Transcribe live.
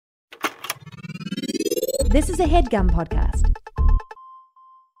This is a HeadGum podcast.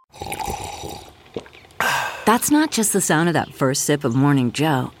 That's not just the sound of that first sip of Morning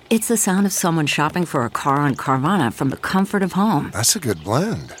Joe. It's the sound of someone shopping for a car on Carvana from the comfort of home. That's a good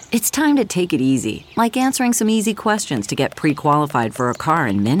blend. It's time to take it easy, like answering some easy questions to get pre-qualified for a car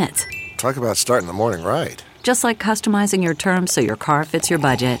in minutes. Talk about starting the morning right. Just like customizing your terms so your car fits your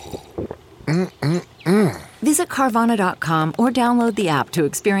budget. Visit Carvana.com or download the app to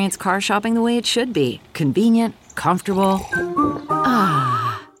experience car shopping the way it should be. Convenient, comfortable.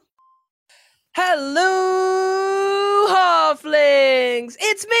 Hello, Halflings!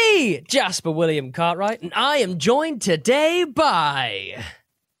 It's me, Jasper William Cartwright, and I am joined today by...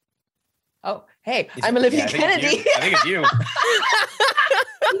 Oh, hey, I'm Olivia Kennedy. I think it's you.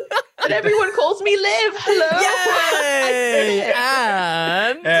 And everyone calls me Liv. Hello. Yay!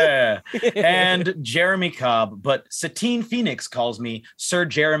 And Jeremy Cobb, but Satine Phoenix calls me Sir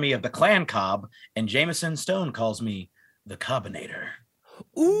Jeremy of the Clan Cobb, and Jameson Stone calls me the Cobbinator.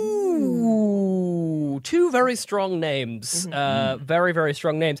 Ooh, two very strong names. Very, very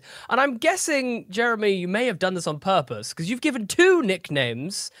strong names. And I'm guessing, Jeremy, you may have done this on purpose because you've given two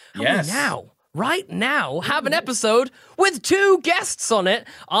nicknames. Yes. Right now, have an episode with two guests on it.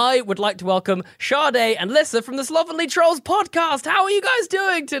 I would like to welcome Sade and Lissa from the Slovenly Trolls podcast. How are you guys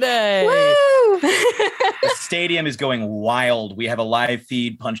doing today? Woo! The stadium is going wild. We have a live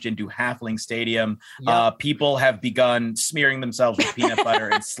feed punched into Halfling Stadium. Yep. People have begun smearing themselves with peanut butter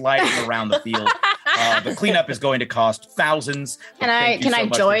and sliding around the field. The cleanup is going to cost thousands. Can I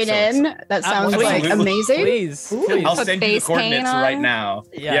join in? That sounds like Absolutely. amazing. Please. I'll send you the coordinates right now.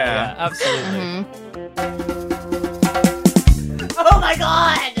 Yeah, absolutely. Oh my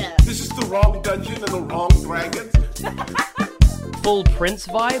god! This is the wrong dungeon and the wrong dragons. Full Prince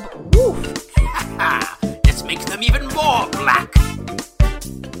vibe. Woo! Let's make them even more black.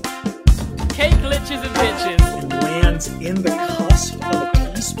 Cake glitches and bitches. And lands in the cusp of a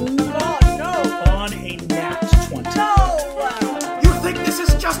teaspoon on a nat 20. You think this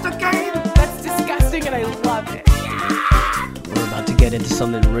is just a game? That's disgusting and I love it. We're about to get into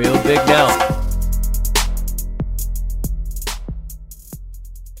something real big now.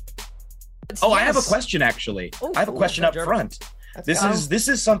 Oh, I have a question, actually. I have a question up front. This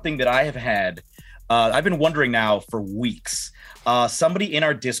is something that I have had. I've been wondering now for weeks. Somebody in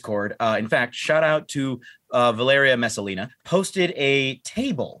our Discord, in fact, shout out to Valeria Messalina, posted a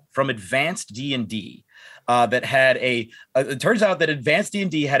table from Advanced D&D that had it turns out that Advanced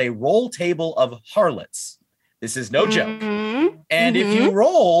D&D had a roll table of harlots. This is no joke. And if you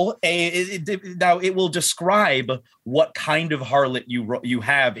roll now it will describe what kind of harlot you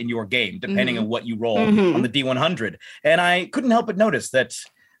have in your game, depending on what you roll on the D100. And I couldn't help but notice that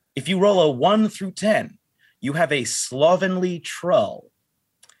if you roll a 1 through 10, you have a slovenly trull.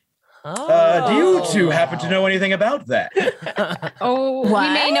 Do you two happen to know anything about that? We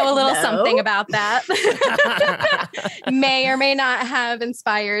may know a little something about that. May or may not have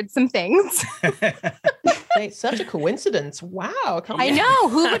inspired some things. Hey, such a coincidence. Wow. I know.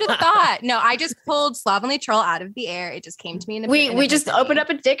 Who would have thought? No, I just pulled Slovenly Troll out of the air. It just came to me in a We just opened up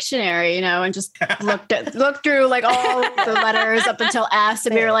a dictionary, and just looked through like all the letters up until S,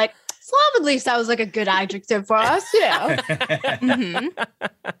 and we were like, slovenly sounds like a good adjective for us,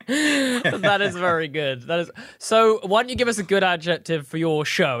 That is very good. So why don't you give us a good adjective for your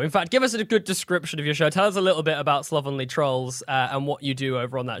show? In fact, give us a good description of your show. Tell us a little bit about Slovenly Trolls and what you do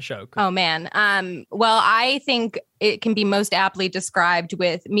over on that show. Oh, man. Well, I think it can be most aptly described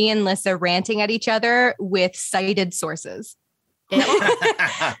with me and Lissa ranting at each other with cited sources.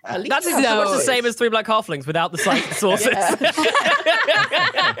 That's much the same as Three Black Halflings without the cited sources.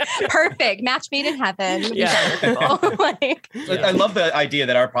 Perfect. Match made in heaven. Yeah. I love the idea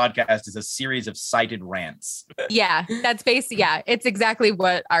that our podcast is a series of cited rants. Yeah, that's basically, it's exactly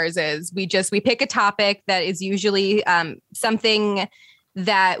what ours is. We pick a topic that is usually something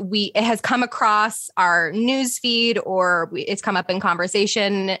that it has come across our news feed or it's come up in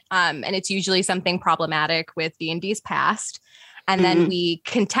conversation. And it's usually something problematic with D&D's past. And then we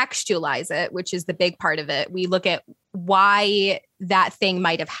contextualize it, which is the big part of it. We look at why that thing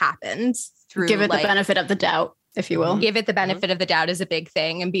might have happened through. Give it the benefit of the doubt, if you will. Give it the benefit of the doubt is a big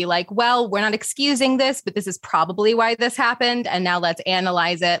thing and be like, well, we're not excusing this, but this is probably why this happened. And now let's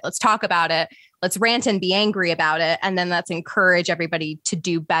analyze it. Let's talk about it. Let's rant and be angry about it. And then let's encourage everybody to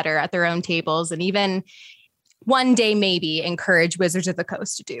do better at their own tables. And even one day maybe encourage Wizards of the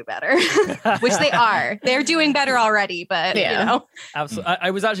Coast to do better, which they are. They're doing better already, but you know. Absolutely. I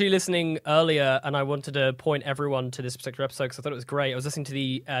was actually listening earlier and I wanted to point everyone to this particular episode because I thought it was great. I was listening to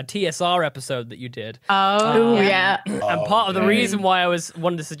the TSR episode that you did. Oh, yeah. And part of the reason why I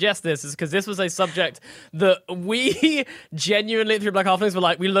wanted to suggest this is because this was a subject that we genuinely, through Black Halflings, were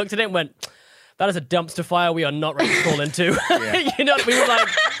like, we looked at it and went, that is a dumpster fire we are not ready to fall into. You know, we were like,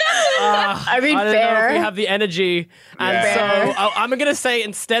 I don't know if we have the energy. And so I'm going to say,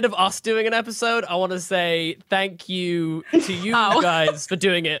 instead of us doing an episode, I want to say thank you to you guys for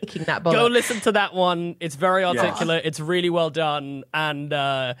doing it. Go listen to that one. It's very articulate. It's really well done. And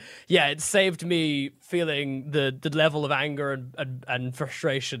it saved me feeling the level of anger and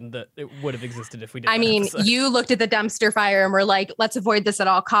frustration that it would have existed if we didn't. I mean, you looked at the dumpster fire and we're like, let's avoid this at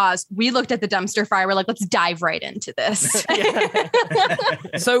all costs. We looked at the dumpster fire. We're like, let's dive right into this.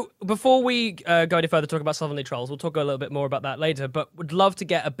 So before we go any further talk about Slovenly Trolls, we'll talk a little bit more about that later, but would love to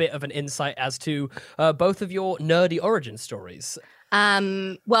get a bit of an insight as to both of your nerdy origin stories.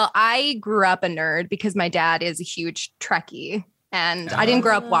 Well, I grew up a nerd because my dad is a huge Trekkie. And I didn't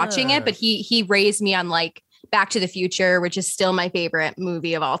grow up watching it, but he raised me on like Back to the Future, which is still my favorite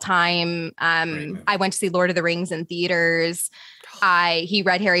movie of all time. I went to see Lord of the Rings in theaters. He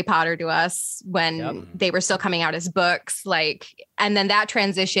read Harry Potter to us when they were still coming out as books. And then that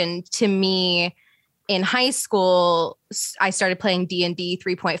transitioned to me in high school. I started playing D&D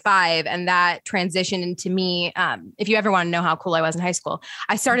 3.5, and that transitioned into me. If you ever want to know how cool I was in high school,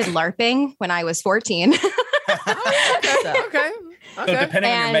 I started LARPing when I was 14. Okay. So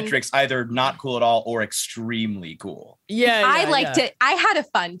depending on your metrics, either not cool at all or extremely cool. I liked it. I had a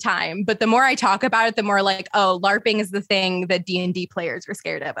fun time, but the more I talk about it, the more like, oh, LARPing is the thing that D&D players were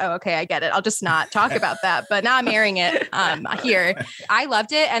scared of. Oh, okay, I get it. I'll just not talk about that. But now I'm airing it here. I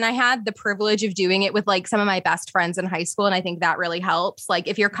loved it, and I had the privilege of doing it with like some of my best friends in high school, and I think that really helps. Like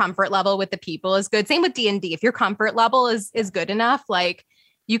if your comfort level with the people is good, same with D&D. If your comfort level is good enough, like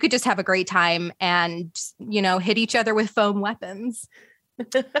you could just have a great time and, you know, hit each other with foam weapons.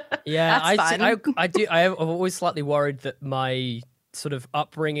 Yeah, I do. I'm always slightly worried that my sort of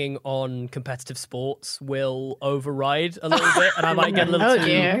upbringing on competitive sports will override a little bit, and I might get a little too.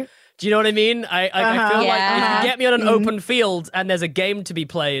 Dear. Do you know what I mean? I feel like if you get me on an open field and there's a game to be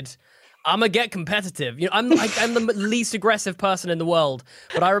played, I'm gonna get competitive. You know, I'm the least aggressive person in the world.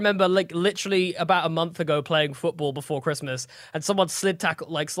 But I remember like literally about a month ago playing football before Christmas, and someone slide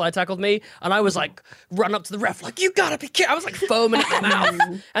tackled me, and I was like, run up to the ref, like, you gotta be kidding. I was like foaming at the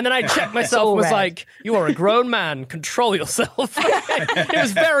mouth, and then I checked myself, and was like, you are a grown man, control yourself. It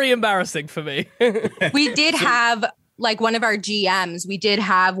was very embarrassing for me. We did have. Like one of our GMs, we did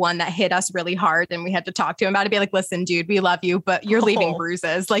have one that hit us really hard, and we had to talk to him about it. Be like, listen, dude, we love you, but you're leaving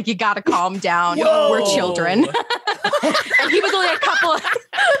bruises. Like, you got to calm down. Whoa. We're children. And he was only a couple of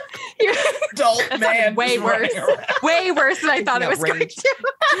adult man. Way worse. Way worse than I thought it was going to.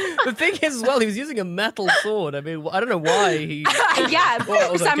 The thing is, as well, he was using a metal sword. I mean, I don't know why he.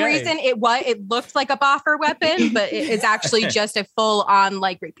 For some reason, it looked like a boffer weapon, but it is actually just a full on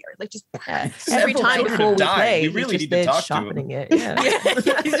like rapier. Like just every time before we play, we really need to talk sharpening to him. it.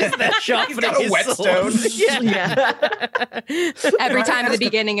 Yeah. He's just there sharpening He's got a whetstone. Every time at the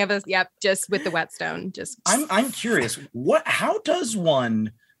beginning of us, just with the whetstone. Just I'm curious. How does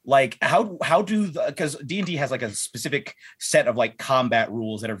one like how do because D&D has like a specific set of like combat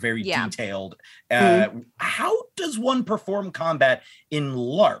rules that are very detailed. How does one perform combat in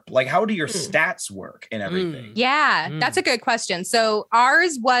LARP? Like how do your stats work and everything? That's a good question. So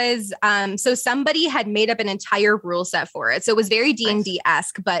ours was so somebody had made up an entire rule set for it. So it was very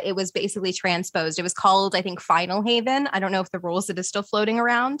D&D-esque, but it was basically transposed. It was called, I think, Final Haven. I don't know if the rules that is still floating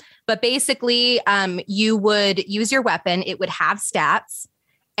around, but basically you would use your weapon. It would have stats.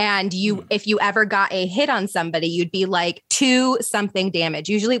 And if you ever got a hit on somebody, you'd be like 2 something damage.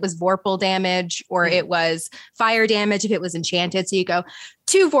 Usually it was Vorpal damage, or it was fire damage if it was enchanted. So you go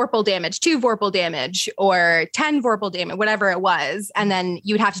 2 Vorpal damage, or 10 Vorpal damage, whatever it was. And then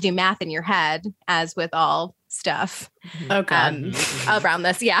you would have to do math in your head, as with all stuff. Okay. Around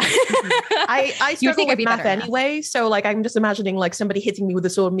this, I struggle with math anyway, so like I'm just imagining like somebody hitting me with a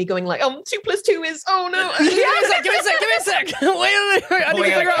sword and me going like, 2 + 2 is no. Give me a sec. Wait, I need to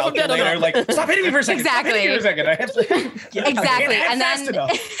figure out what I'm doing. Like, stop hitting me for a second. Exactly. I have to, exactly. And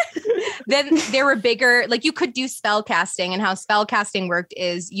then there were bigger, like you could do spell casting, and how spell casting worked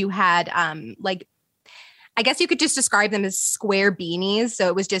is you had like, I guess you could just describe them as square beanies. So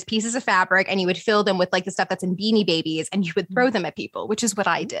it was just pieces of fabric, and you would fill them with like the stuff that's in Beanie Babies, and you would throw them at people, which is what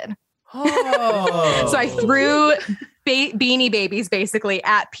I did. Oh. So I threw beanie babies basically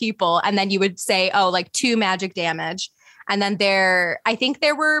at people, and then you would say, oh, like 2 magic damage. And then I think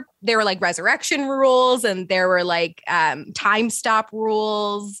there were like resurrection rules, and there were like time stop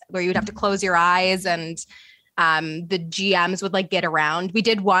rules where you would have to close your eyes, and the GMs would like get around. We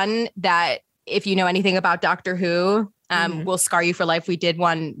did one that, if you know anything about Doctor Who, will scar you for life. We did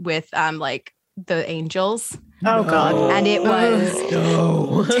one with like the angels. Oh God. And it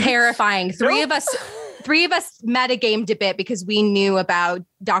was terrifying. Three of us metagamed a bit because we knew about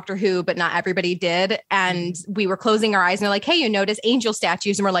Doctor Who, but not everybody did. And we were closing our eyes, and they're like, hey, you notice angel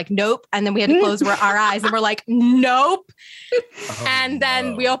statues? And we're like, nope. And then we had to close our eyes, and we're like, nope. And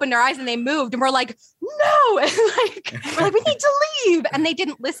then we opened our eyes and they moved, and we're like, no. And we're like, we need to leave. And they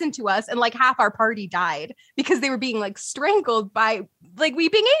didn't listen to us. And like half our party died because they were being like strangled by like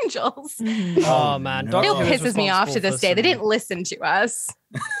weeping angels. Oh man. It still pisses me off to this day. They didn't listen to us.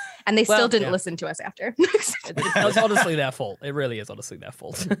 And they still didn't listen to us after. It's honestly their fault. It really is honestly their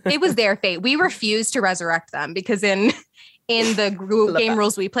fault. It was their fate. We refused to resurrect them because in the game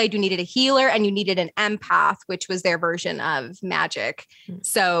rules we played, you needed a healer and you needed an empath, which was their version of magic.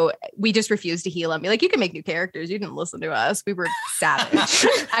 So we just refused to heal them. Be like, you can make new characters. You didn't listen to us. We were savage.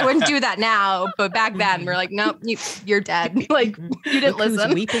 I wouldn't do that now, but back then we're like, nope, you're dead. Like you didn't listen.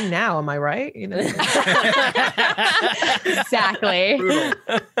 Who's weeping now? Am I right? You know? Exactly.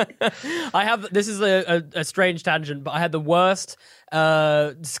 This is a strange tangent, but I had the worst,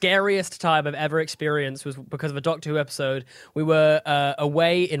 scariest time I've ever experienced was because of a Doctor Who episode. We were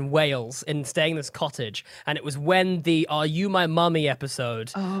away in Wales and staying in this cottage, and it was when the Are You My Mummy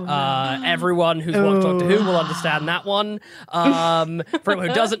episode. Everyone who's watched Doctor Who will understand that one. For anyone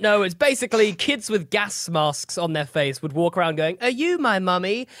who doesn't know, it's basically kids with gas masks on their face would walk around going, are you my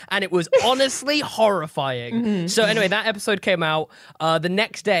mummy? And it was honestly horrifying. So anyway, that episode came out. The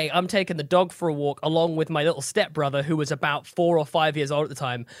next day, I'm taking the dog for a walk along with my little stepbrother, who was about 4 or 5 years old at the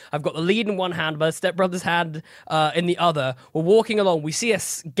time. I've got the lead in one hand, my stepbrother's hand in the other. We're walking along. We see a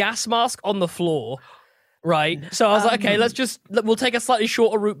gas mask on the floor, right? So I was like, okay, we'll take a slightly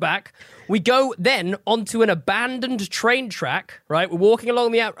shorter route back. We go then onto an abandoned train track, right? We're walking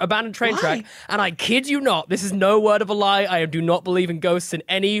along the abandoned train track, and I kid you not, this is no word of a lie. I do not believe in ghosts in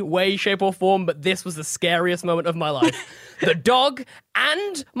any way, shape, or form, but this was the scariest moment of my life. The dog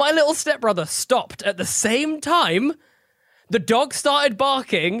and my little stepbrother stopped at the same time. The dog started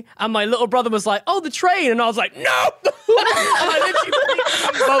barking, and my little brother was like, oh, the train. And I was like, no! And I literally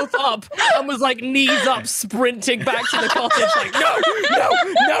picked them both up and was like knees up, sprinting back to the cottage, like, no.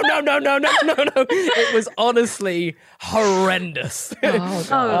 It was honestly horrendous. It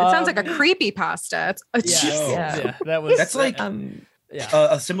sounds like a creepypasta. That's like...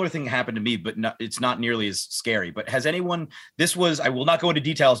 a similar thing happened to me, but it's not nearly as scary. But has anyone? I will not go into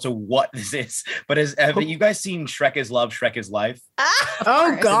details to what this is. But have you guys seen Shrek is Love, Shrek is Life?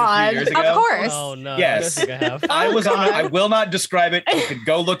 Oh God! Of course. Oh no! Yes, I have. I was on. I will not describe it. You can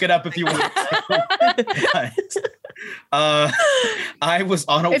go look it up if you want. I was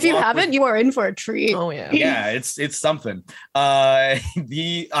on a. If you haven't, you are in for a treat. Oh yeah. Yeah, it's something. I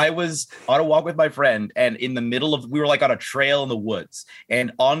was on a walk with my friend, and in the middle of, we were like on a trail in the woods.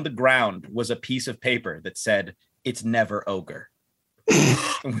 And on the ground was a piece of paper that said, "It's never ogre."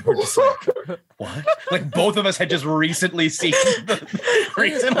 And we were just like, what? Like both of us had just recently seen it for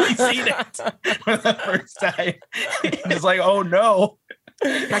the first time. It's like, oh no.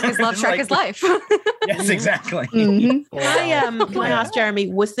 Shrek is love, Shrek is life. Yes, exactly. Mm-hmm. Can I ask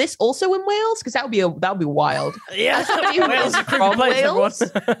Jeremy, was this also in Wales? Because that would be wild. Yeah, Wales is from Wales.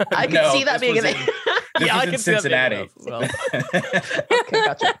 I could see that being a thing. I can Cincinnati. Well. Okay,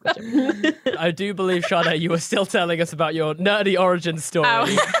 gotcha. I do believe, Shana, you were still telling us about your nerdy origin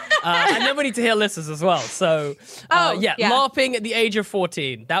story. And then we need to hear listeners as well. So, LARPing at the age of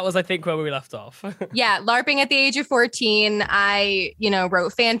 14. That was, I think, where we left off. LARPing at the age of 14. I,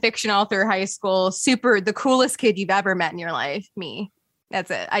 wrote fan fiction all through high school. The coolest kid you've ever met in your life. Me.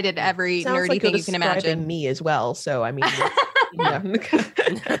 That's it. I did every nerdy thing you can imagine. Me as well. So, I mean,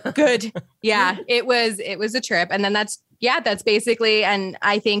 good. Yeah, it was a trip. And then that's basically, and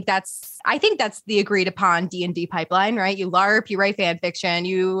I think that's the agreed upon D&D pipeline, right? You LARP, you write fan fiction,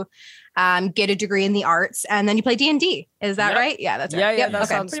 you get a degree in the arts, and then you play D&D. Is that right? Yeah, that's right. Yeah, that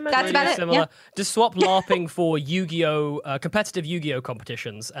sounds pretty much that's about similar. it. Yeah. Just swap LARPing for Yu-Gi-Oh! Competitive Yu-Gi-Oh!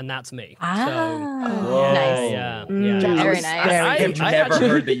 Competitions, and that's me. Nice. Yeah. Very nice. I have never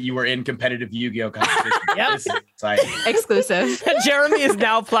heard that you were in competitive Yu-Gi-Oh! Competitions. This is exciting. Exclusive. Jeremy is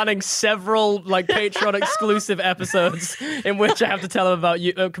now planning several Patreon exclusive episodes in which I have to tell him about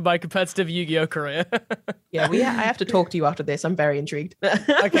my competitive Yu-Gi-Oh! Career. I have to talk to you after this. I'm very intrigued.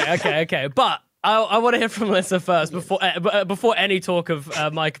 Okay. But I want to hear from Lissa first before any talk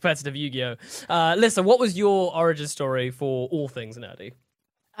of my competitive Yu-Gi-Oh. Lissa, what was your origin story for all things nerdy?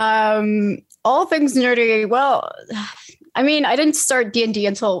 All things nerdy. Well, I mean, I didn't start D&D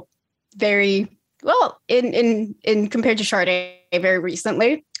until very in compared to Sade very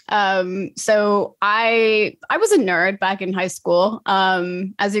recently. So I was a nerd back in high school.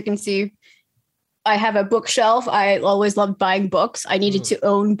 As you can see, I have a bookshelf. I always loved buying books. I needed to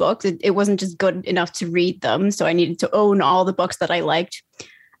own books. It wasn't just good enough to read them. So I needed to own all the books that I liked.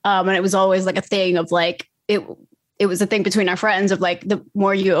 And it was always a thing of it was a thing between our friends of the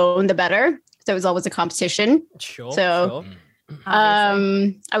more you own, the better. So it was always a competition. Sure.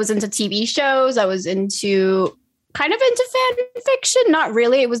 I was into TV shows. I was kind of into fan fiction. Not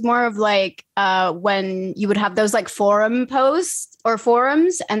really. It was more of when you would have those forum posts or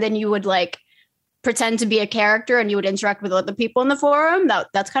forums, and then you would pretend to be a character and you would interact with other people in the forum.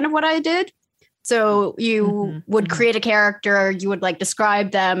 That's kind of what I did. So you would create a character, you would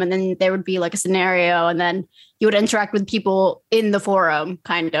describe them, and then there would be a scenario, and then you would interact with people in the forum,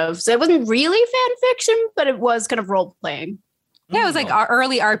 kind of. So it wasn't really fan fiction, but it was kind of role playing. Yeah, it was our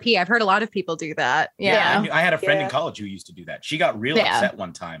early RP. I've heard a lot of people do that. Yeah. I had a friend in college who used to do that. She got real upset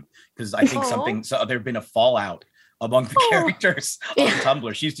one time because I think there'd been a fallout among the characters on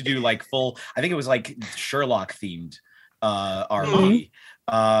Tumblr. She used to do full, I think it was Sherlock themed RP.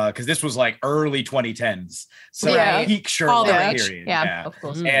 Because this was early 2010s, so peak Sherlock period. Yeah, of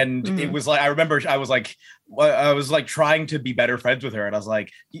course. And it was I remember I was trying to be better friends with her, and I was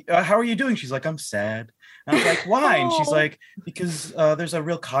like, "How are you doing?" She's like, "I'm sad." And I was like, "Why?" And she's like, "Because there's a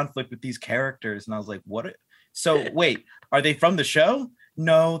real conflict with these characters." And I was like, "What? So wait, are they from the show?"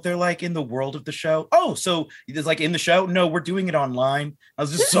 No, they're in the world of the show. Oh, so it's in the show? No, we're doing it online. I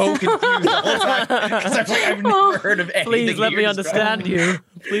was just so confused the whole time because I was I've never heard of anything. Please let me understand you.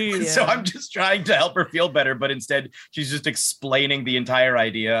 Please. So I'm just trying to help her feel better, but instead she's just explaining the entire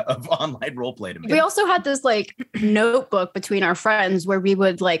idea of online roleplay to me. We also had this notebook between our friends where we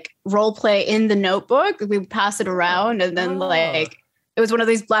would role play in the notebook. We would pass it around, and then it was one of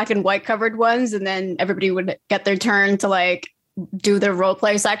these black and white covered ones, and then everybody would get their turn to do the role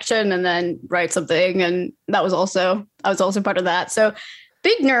play section and then write something. And I was also part of that. So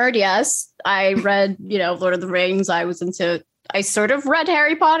big nerd. Yes. I read, Lord of the Rings. I sort of read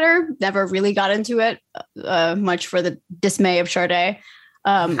Harry Potter, never really got into it much for the dismay of Sade.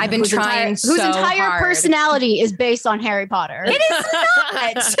 I've been trying whose entire hard. Personality is based on Harry Potter. It is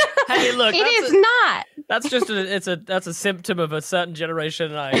not. Hey, look, it is not. That's just that's a symptom of a certain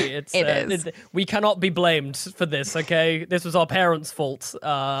generation. It is. We cannot be blamed for this. Okay, this was our parents' fault.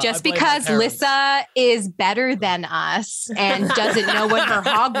 Just because Lissa is better than us and doesn't know what her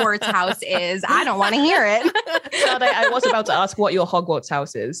Hogwarts house is, I don't want to hear it. I was about to ask what your Hogwarts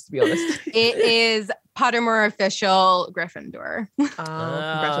house is, to be honest. It is Pottermore official Gryffindor.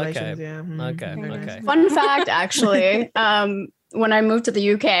 Congratulations. Okay. Yeah. Okay. Fun fact, actually, when I moved to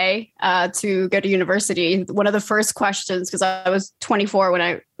the UK to go to university, one of the first questions, because I was 24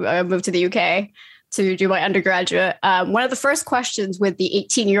 when I moved to the UK to do my undergraduate, one of the first questions with the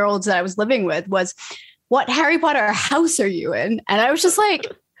 18-year-olds that I was living with was, what Harry Potter house are you in? And I was just like,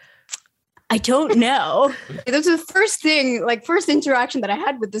 I don't know. It was the first interaction that I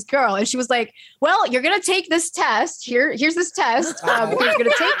had with this girl. And she was like, well, you're going to take this test. Here's this test. You're going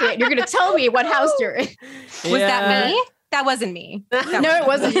to take it. You're going to tell me what house you're in. Was that me? That wasn't me. No, it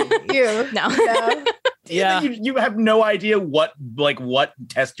wasn't you. No. Yeah. You have no idea what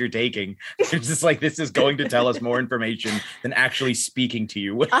test you're taking. It's just this is going to tell us more information than actually speaking to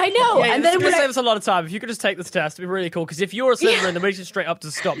you. I know. Yeah, and then it saves us a lot of time. If you could just take this test, it'd be really cool. Because if you're a Slytherin, then we should straight up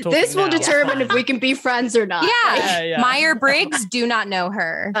to stop talking. This will determine if we can be friends or not. Yeah. Meyer-Briggs, do not know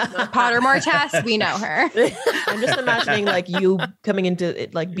her. Pottermore test, we know her. I'm just imagining you coming into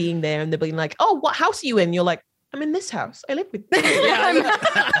it, being there and they're being like, oh, what house are you in? You're like, I'm in this house. I live with That's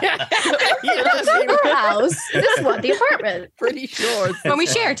not our house. This one, the apartment. Pretty sure. When we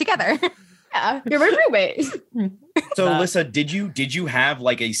share together. Yeah, you're my roommate. So, Lissa, did you have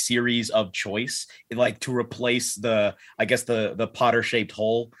a series of choice, to replace the Potter shaped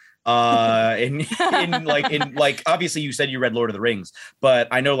hole in obviously you said you read Lord of the Rings, but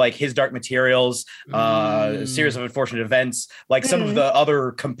I know like His Dark Materials, Series of Unfortunate Events, like some of the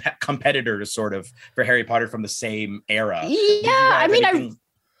other competitors sort of for Harry Potter from the same era. Yeah, I mean,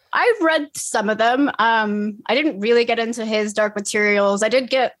 I've read some of them. I didn't really get into His Dark Materials. I did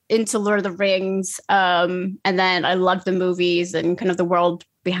get into Lord of the Rings. And then I loved the movies and kind of the world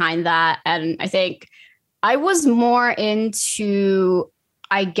behind that. And I think I was more into,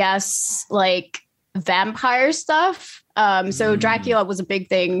 I guess, like vampire stuff. So Dracula was a big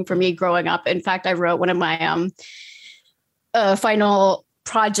thing for me growing up. In fact, I wrote one of my final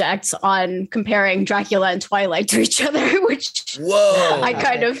projects on comparing Dracula and Twilight to each other, which I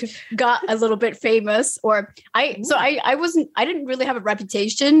kind of got a little bit famous. I didn't really have a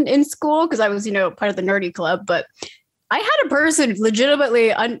reputation in school because I was, part of the nerdy club, but I had a person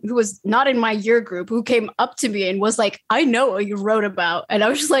legitimately who was not in my year group who came up to me and was like, I know what you wrote about. And I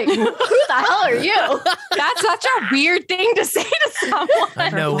was just like, who the hell are you? That's such a weird thing to say to someone. I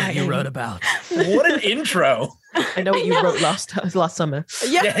know what you wrote about. What an intro. I know what you wrote last summer.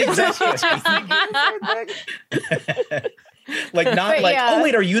 Yeah, exactly. Oh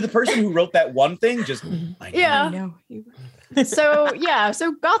wait, are you the person who wrote that one thing? Just I know. So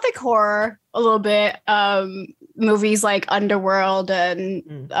gothic horror a little bit. Movies like Underworld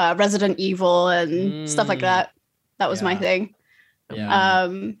and Resident Evil and stuff like that. That was my thing. Yeah.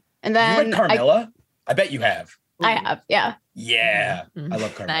 And then you read Carmilla? I bet you have. I have, yeah. Yeah. I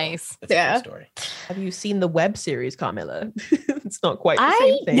love Carmilla. Nice. That's a good story. Have you seen the web series Carmilla? It's not quite the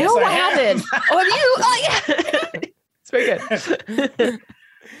same thing. No, I haven't. Oh, have you? Oh, yeah. It's very good.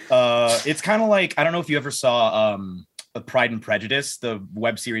 It's kind of like, I don't know if you ever saw Pride and Prejudice, the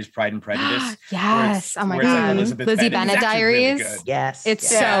web series Pride and Prejudice. Yes. Oh my God. Lizzie Bennet Diaries. Really yes. It's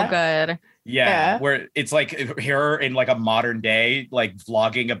so good. Yeah, where it's like her in like a modern day, like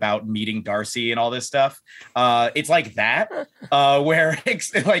vlogging about meeting Darcy and all this stuff. It's like that, where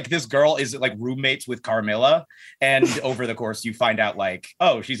it's like this girl is like roommates with Carmilla, and over the course you find out like,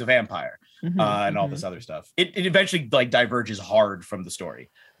 oh, she's a vampire, and all this other stuff. It eventually like diverges hard from the story.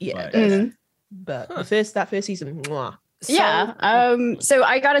 Yeah, but that first season, mwah. So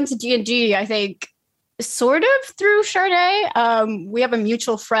I got into D&D, I think, sort of through Sade. We have a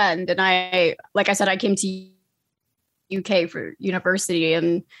mutual friend, and I came to UK for university,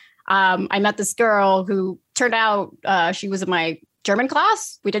 and I met this girl who turned out she was in my German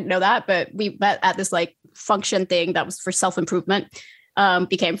class. We didn't know that, but we met at this like function thing that was for self-improvement.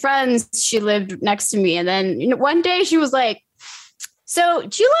 Became friends. She lived next to me, and then one day she was like, so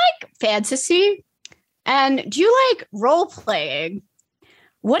do you like fantasy? And do you like role playing?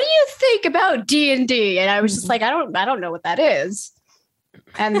 What do you think about D&D? And I was just like, I don't know what that is.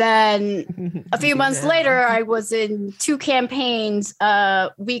 And then a few months later, I was in 2 campaigns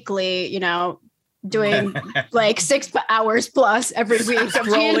weekly, doing like 6 hours plus every week of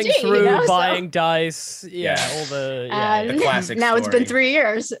rolling D&D, through, buying dice, all the classic. Now it's been 3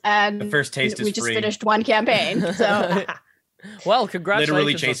 years, and the first taste is we just free. finished 1 campaign. So. Well, congratulations!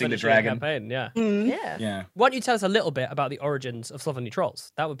 Literally chasing the dragon. Campaign, yeah. Yeah. Why don't you tell us a little bit about the origins of Slovenly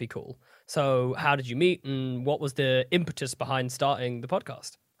Trolls? That would be cool. So, how did you meet, and what was the impetus behind starting the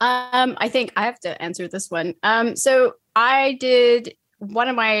podcast? I think I have to answer this one. So I did one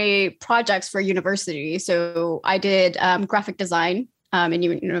of my projects for university. So I did graphic design in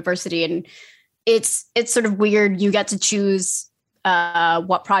university, and it's sort of weird. You get to choose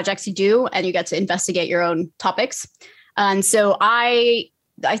what projects you do, and you get to investigate your own topics. And so I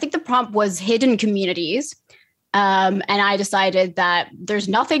think the prompt was hidden communities. And I decided that there's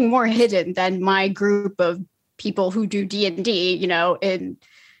nothing more hidden than my group of people who do D&D, in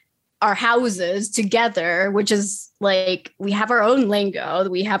our houses together, which is like, we have our own lingo,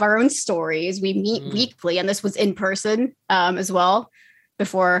 we have our own stories, we meet weekly. And this was in person as well,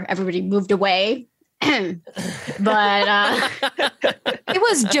 before everybody moved away. But it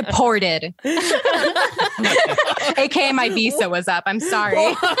was deported. AKA my visa was up. I'm sorry.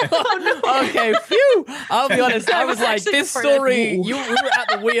 Okay, phew. I'll be honest. I was like, this story, we were at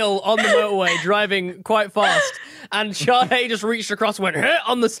the wheel on the motorway driving quite fast, and Sade just reached across and went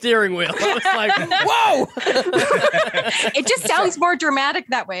on the steering wheel. I was like, whoa. It just sounds more dramatic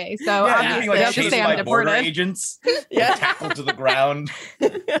that way. So obviously, I should say I'm deported. Border agents, tackled to the ground.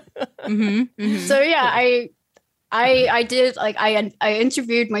 So I did like I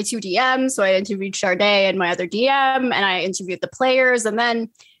interviewed my 2 DMs. So I interviewed Sade and my other DM, and I interviewed the players, and then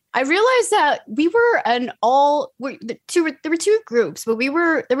I realized that we were there were 2 groups, but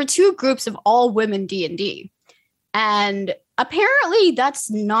there were 2 groups of all women D&D, and apparently that's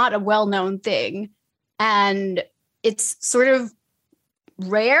not a well-known thing, and it's sort of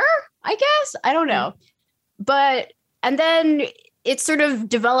rare, I guess. I don't know. But, and then it sort of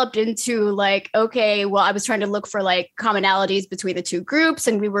developed into like, okay, well, I was trying to look for like commonalities between the two groups,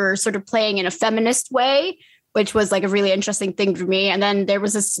 and we were sort of playing in a feminist way, which was like a really interesting thing for me. And then there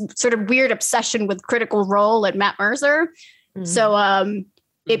was this sort of weird obsession with Critical Role and Matt Mercer. So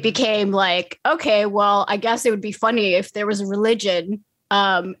it became like, okay, well, I guess it would be funny if there was a religion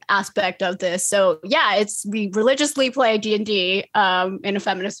aspect of this. So yeah, we religiously play D&D in a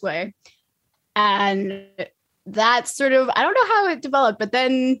feminist way. And that's sort of, I don't know how it developed, but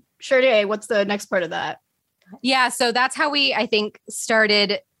then Sade, what's the next part of that? Yeah, so that's how we, I think,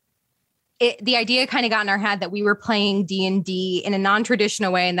 started it. The idea kind of got in our head that we were playing D&D in a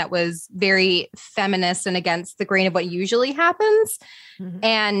non-traditional way, and that was very feminist and against the grain of what usually happens.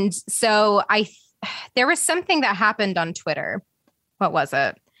 And so there was something that happened on Twitter. What was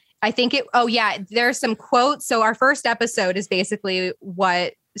it? I think there's some quotes. So our first episode is basically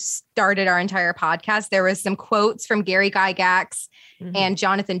what started our entire podcast. There was some quotes from Gary Gygax and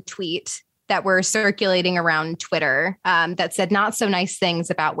Jonathan Tweet that were circulating around Twitter that said not so nice things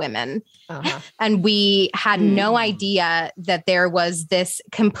about women. And we had no idea that there was this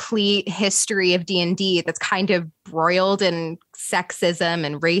complete history of D&D that's kind of broiled in sexism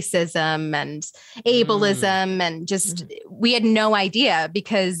and racism and ableism. And just, we had no idea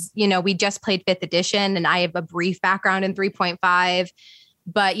because, we just played 5th edition and I have a brief background in 3.5.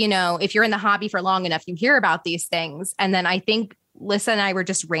 But, if you're in the hobby for long enough, you hear about these things. And then I think Lissa and I were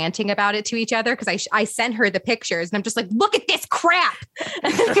just ranting about it to each other because I sent her the pictures and I'm just like, look at this crap.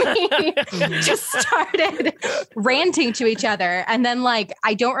 And we just started ranting to each other. And then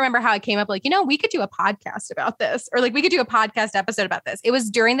I don't remember how it came up. We could do a podcast about this, or we could do a podcast episode about this. It was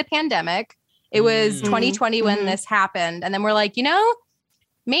during the pandemic. It was 2020 when this happened. And then we're like,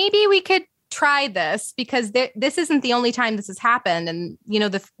 maybe we could try this because this isn't the only time this has happened. And,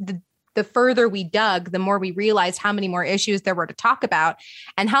 the further we dug, the more we realized how many more issues there were to talk about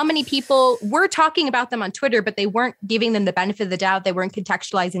and how many people were talking about them on Twitter, but they weren't giving them the benefit of the doubt. They weren't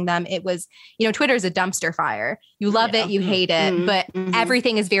contextualizing them. It was, Twitter is a dumpster fire. You love it, you hate it, but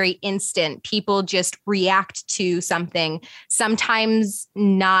everything is very instant. People just react to something, sometimes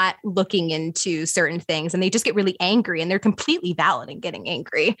not looking into certain things, and they just get really angry, and they're completely valid in getting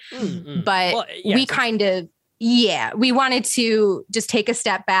angry. But we we wanted to just take a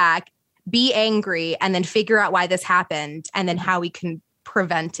step back, be angry, and then figure out why this happened and then how we can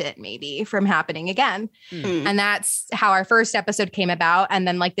prevent it maybe from happening again. And that's how our first episode came about. And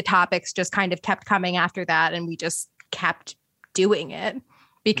then the topics just kind of kept coming after that. And we just kept doing it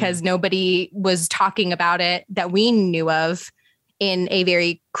because nobody was talking about it that we knew of in a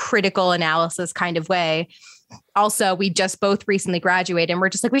very critical analysis kind of way. Also, we just both recently graduated and we're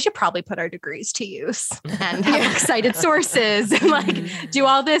just we should probably put our degrees to use and have cited sources and do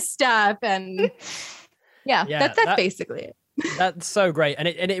all this stuff. And that's basically it. That's so great. And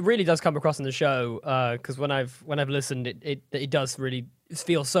it really does come across in the show because when I've listened, it does really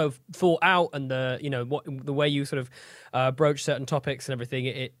feel so thought out, and the way you sort of broach certain topics and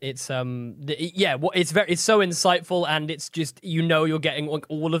everything. It's so insightful, and it's just you're getting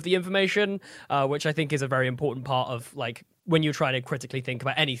all of the information, which I think is a very important part of when you're trying to critically think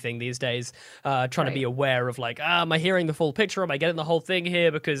about anything these days, trying to be aware of am I hearing the full picture? Am I getting the whole thing here?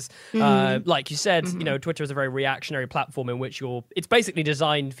 Because like you said, Twitter is a very reactionary platform in which it's basically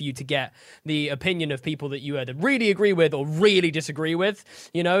designed for you to get the opinion of people that you either really agree with or really disagree with,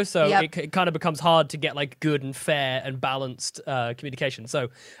 so it kind of becomes hard to get good and fair and balanced communication. So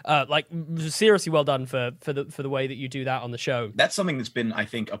seriously well done for the way that you do that on the show. That's something that's been, I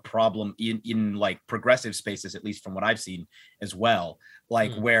think, a problem in progressive spaces, at least from what I've seen as well,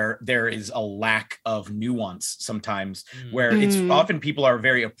 where there is a lack of nuance sometimes, where it's often people are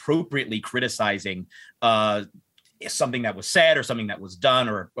very appropriately criticizing something that was said or something that was done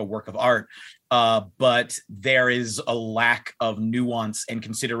or a work of art, but there is a lack of nuance and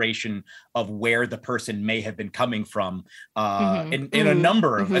consideration of where the person may have been coming from in a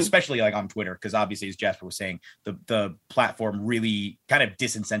number of, especially on Twitter, because obviously, as Jasper was saying, the platform really kind of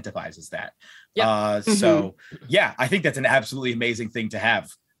disincentivizes that. So I think that's an absolutely amazing thing to have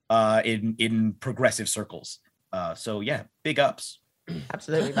in progressive circles. So big ups.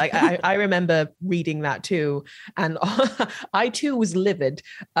 Absolutely. I remember reading that too, and I too was livid.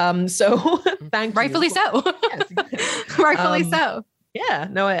 So thank you. Rightfully so. Yes. Rightfully so. Yeah,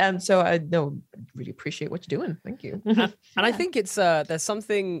 no, and so I know really appreciate what you're doing. Thank you. And I think it's there's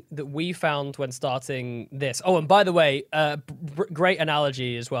something that we found when starting this. Oh, and by the way, great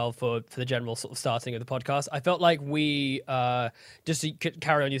analogy as well for the general sort of starting of the podcast. I felt like we just to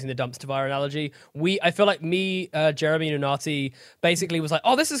carry on using the dumpster fire analogy. I feel like me, Jeremy, and Unati basically was like,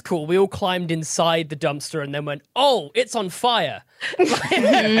 oh, this is cool. We all climbed inside the dumpster and then went, oh, it's on fire. We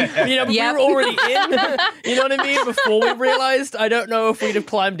were already in. You know what I mean? Before we realized, I don't know if we'd have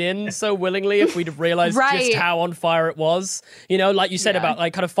climbed in so willingly if we'd have realized just how on fire it was. Like you said about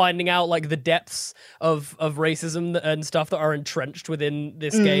like kind of finding out like the depths of racism and stuff that are entrenched within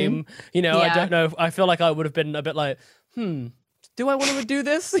this game. I don't know. I feel like I would have been a bit like, do I want to do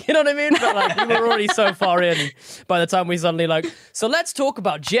this? You know what I mean? But like we were already so far in by the time we suddenly so let's talk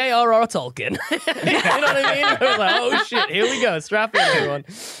about J.R.R. Tolkien. You know what I mean? I was like, oh shit, here we go. Strap in, everyone.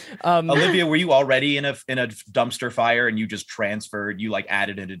 Olivia, were you already in a dumpster fire and you just transferred? You like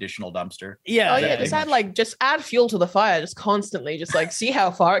added an additional dumpster? Yeah. Oh yeah, just add fuel to the fire, just constantly, just like see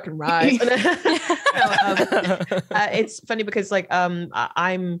how far it can rise. It's funny because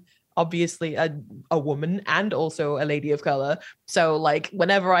I'm obviously a woman and also a lady of color, so like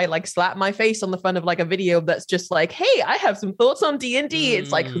whenever I like slap my face on the front of like a video that's just like, hey, I have some thoughts on D&D,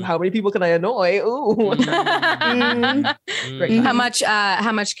 it's like, how many people can I annoy? How much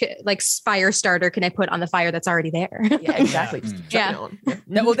like fire starter can I put on the fire that's already there? Yeah, exactly.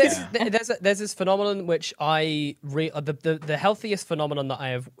 Well, there's this phenomenon which the healthiest phenomenon that I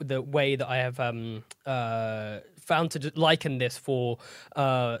have, the way that I have found to liken this for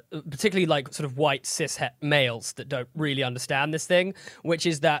particularly like sort of white cis males that don't really understand this thing, which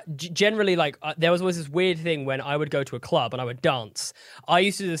is that generally there was always this weird thing when I would go to a club and I would dance. I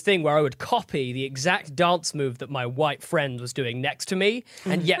used to do this thing where I would copy the exact dance move that my white friend was doing next to me,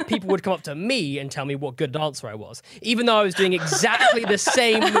 and yet people would come up to me and tell me what good dancer I was, even though I was doing exactly the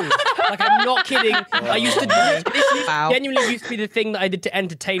same move. Like, I'm not kidding. I used to genuinely used to be the thing that I did to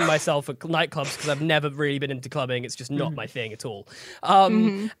entertain myself at nightclubs, because I've never really been into clubbing. It's just not my thing at all.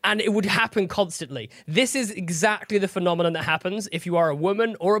 And it would happen constantly. This is exactly the phenomenon that happens if you are a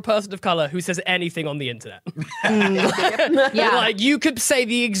woman or a person of color who says anything on the internet. Like, you could say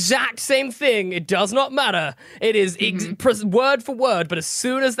the exact same thing. It does not matter. It is word for word. But as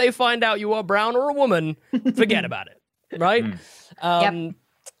soon as they find out you are brown or a woman, forget about it. Right?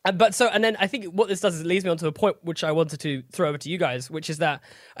 And then I think what this does is it leads me on to a point which I wanted to throw over to you guys, which is that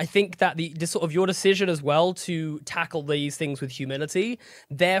I think that the sort of your decision as well to tackle these things with humility,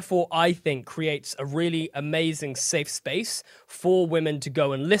 therefore I think creates a really amazing safe space for women to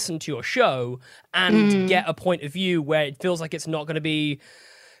go and listen to your show and get a point of view where it feels like it's not going to be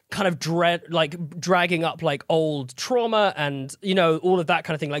kind of dragging up like old trauma and, you know, all of that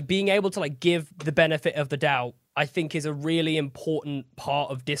kind of thing. Like, being able to like give the benefit of the doubt, I think, is a really important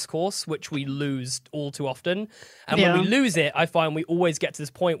part of discourse, which we lose all too often. And when we lose it, I find we always get to this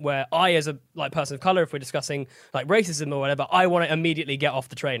point where I, as a like person of color, if we're discussing like racism or whatever, I want to immediately get off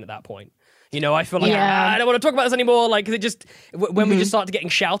the train at that point. You know, I feel like I don't want to talk about this anymore. Like, it just when we just start to getting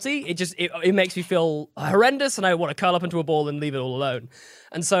shouty, it makes me feel horrendous, and I want to curl up into a ball and leave it all alone.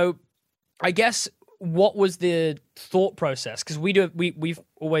 And so, I guess, what was the thought process? Because we've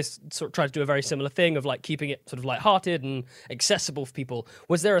always sort of tried to do a very similar thing of like keeping it sort of lighthearted and accessible for people.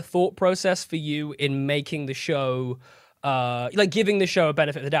 Was there a thought process for you in making the show, like giving the show a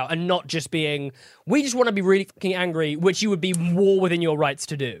benefit of the doubt, and not just being, we just want to be really fucking angry, which you would be more within your rights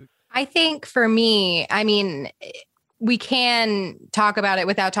to do? I think for me, I mean, we can talk about it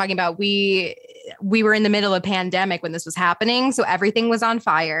without talking about we were in the middle of a pandemic when this was happening, so everything was on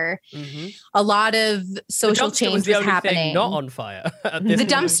fire. A lot of social change was happening. Thing not on fire. The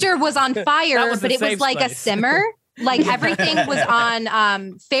dumpster was on fire, but it was like a simmer. Like, everything was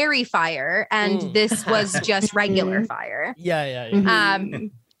on fairy fire, and this was just regular fire.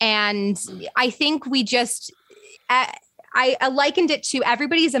 And I think we just. I likened it to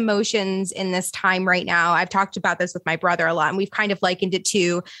everybody's emotions in this time right now. I've talked about this with my brother a lot, and we've kind of likened it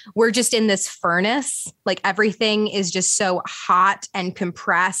to, we're just in this furnace. Like, everything is just so hot and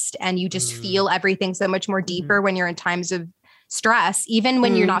compressed, and you just feel everything so much more deeper when you're in times of stress. Even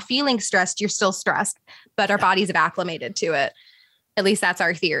when you're not feeling stressed, you're still stressed, but our bodies have acclimated to it. At least that's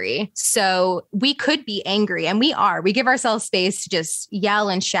our theory. So we could be angry, and we are. We give ourselves space to just yell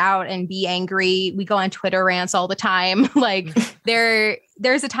and shout and be angry. We go on Twitter rants all the time. Like,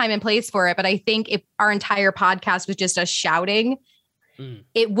 there's a time and place for it. But I think if our entire podcast was just us shouting,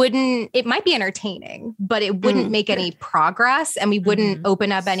 it might be entertaining, but it wouldn't make any progress, and we wouldn't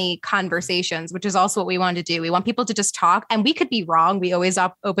open up any conversations, which is also what we want to do. We want people to just talk, and we could be wrong. We always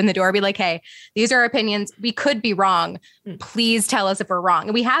open the door, be like, hey, these are our opinions. We could be wrong. Please tell us if we're wrong.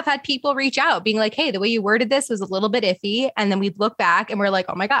 And we have had people reach out being like, hey, the way you worded this was a little bit iffy. And then we look back and we're like,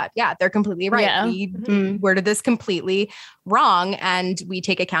 oh my God, yeah, they're completely right. Yeah. We worded this completely wrong, and we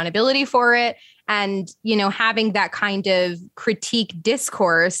take accountability for it. And, you know, having that kind of critique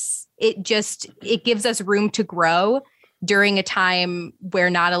discourse, it gives us room to grow during a time where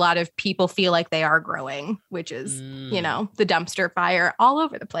not a lot of people feel like they are growing, which is, you know, the dumpster fire all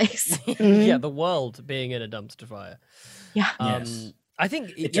over the place. Yeah, the world being in a dumpster fire. Yeah. Yes. I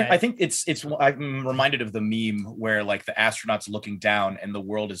think I'm reminded of the meme where like the astronauts looking down and the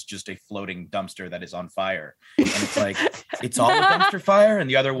world is just a floating dumpster that is on fire. And it's like, it's all a dumpster fire. And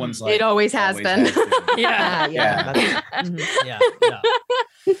the other one's like, it always has been. Yeah.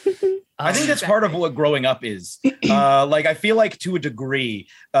 I think that's part of what growing up is. Like, I feel like to a degree,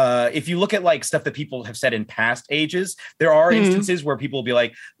 if you look at like stuff that people have said in past ages, there are instances where people will be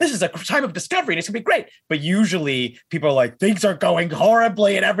like, this is a time of discovery and it's gonna be great. But usually people are like, things are going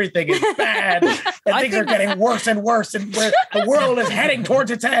horribly and everything is bad and things are getting worse and worse and the world is heading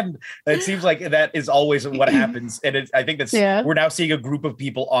towards its end. And it seems like that is always what happens. And I think that's, we're now seeing a group of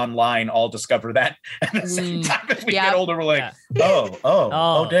people online all discover that at the same time as we get older. We're like,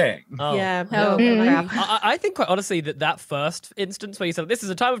 oh, dang. Yeah. I think quite honestly that first instance where you said this is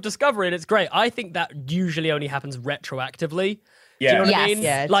a time of discovery and it's great, I think that usually only happens retroactively. Yeah. Do you know what I mean?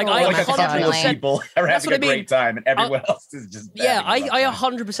 Yeah, like a couple of people are having a great time and everyone else is just bad. Yeah, I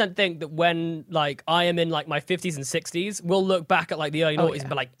 100% think that when like I am in like my 50s and 60s, we'll look back at like the early 90s and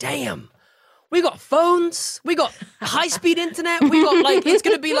be like, damn, we got phones, we got high-speed internet, we got like, it's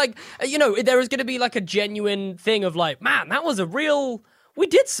going to be like, you know, there is going to be like a genuine thing of like, man, that was a real... We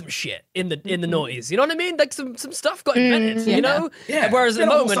did some shit in the noughties, you know what I mean? Like some stuff got invented, you know? Yeah. Whereas at the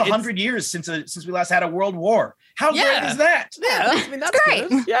moment, almost 100 years since we last had a world war. How great is that? Yeah, I mean that's great.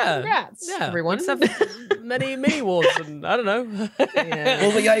 Good. Yeah, congrats, everyone. Many wars, and I don't know.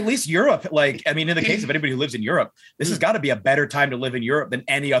 Well, yeah, at least Europe. Like, I mean, in the case of anybody who lives in Europe, this has got to be a better time to live in Europe than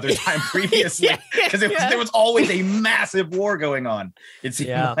any other time previously, because there was always a massive war going on. It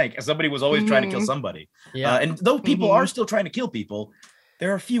seemed like somebody was always trying to kill somebody. Yeah, and though people are still trying to kill people,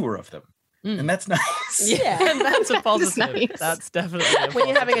 there are fewer of them. And that's nice. Yeah, that's a positive. Nice. That's definitely a when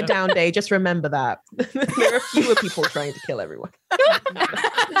you're having a down day, just remember that. There are fewer people trying to kill everyone.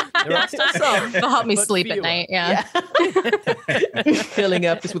 There are still some. They'll help me sleep at night. Yeah. Filling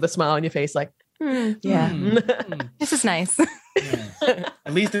up just with a smile on your face, like, this is nice.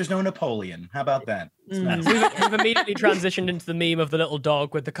 At least there's no Napoleon. How about that? Nice. We've immediately transitioned into the meme of the little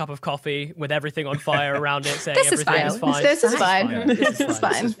dog with the cup of coffee with everything on fire around it, saying everything is fine. This is fine. This is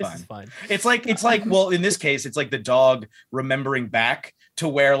fine. It's like, well, in this case, it's like the dog remembering back to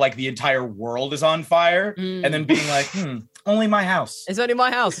where like the entire world is on fire, and then being like, only my house. It's only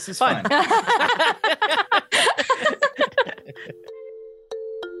my house. This is fine.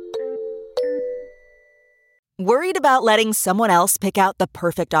 Worried about letting someone else pick out the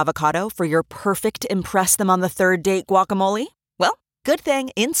perfect avocado for your perfect impress them on the third date guacamole? Well, good thing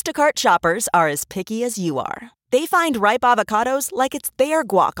Instacart shoppers are as picky as you are. They find ripe avocados like it's their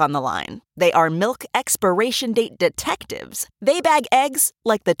guac on the line. They are milk expiration date detectives. They bag eggs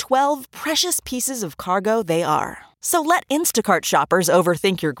like the 12 precious pieces of cargo they are. So let Instacart shoppers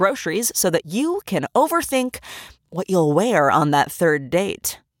overthink your groceries so that you can overthink what you'll wear on that third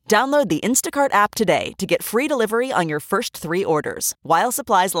date. Download the Instacart app today to get free delivery on your first 3 orders, while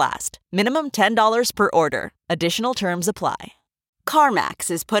supplies last. Minimum $10 per order. Additional terms apply.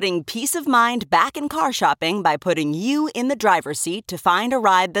 CarMax is putting peace of mind back in car shopping by putting you in the driver's seat to find a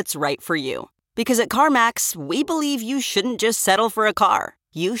ride that's right for you. Because at CarMax, we believe you shouldn't just settle for a car.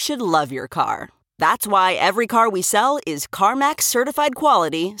 You should love your car. That's why every car we sell is CarMax certified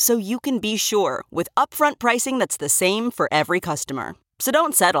quality, so you can be sure with upfront pricing that's the same for every customer. So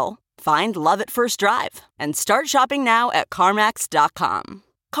don't settle. Find love at first drive and start shopping now at CarMax.com.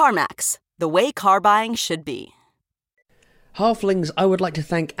 CarMax, the way car buying should be. Halflings, I would like to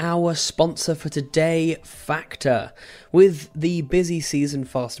thank our sponsor for today, Factor. With the busy season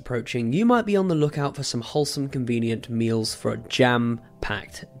fast approaching, you might be on the lookout for some wholesome, convenient meals for a jam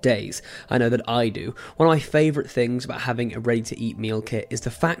packed days. I know that I do. One of my favourite things about having a ready-to-eat meal kit is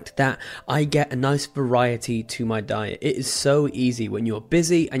the fact that I get a nice variety to my diet. It is so easy when you're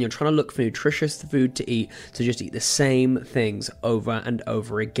busy and you're trying to look for nutritious food to eat to just eat the same things over and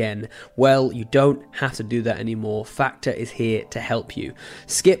over again. Well, you don't have to do that anymore. Factor is here to help you.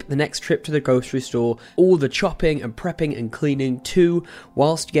 Skip the next trip to the grocery store, all the chopping and prepping and cleaning too,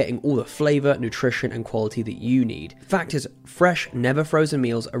 whilst getting all the flavour, nutrition and quality that you need. Factor's fresh, never frozen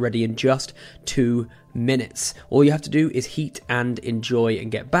meals are ready in just 2 minutes. All you have to do is heat and enjoy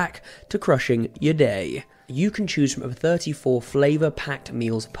and get back to crushing your day. You can choose from over 34 flavour-packed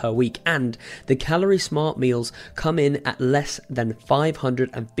meals per week, and the Calorie Smart meals come in at less than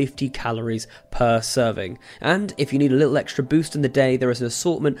 550 calories per serving. And if you need a little extra boost in the day, there is an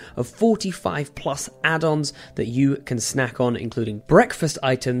assortment of 45 plus add-ons that you can snack on, including breakfast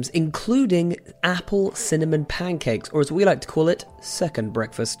items, including apple cinnamon pancakes, or as we like to call it, second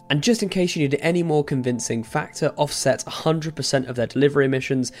breakfast. And just in case you need it any more convincing, Factor offsets 100% of their delivery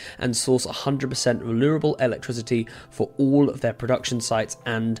emissions and source 100% renewable electricity for all of their production sites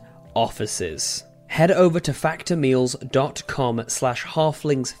and offices. Head over to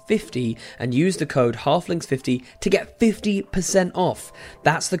factormeals.com/halflings50 and use the code halflings50 to get 50% off.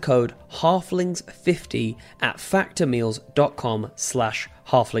 That's the code halflings50 at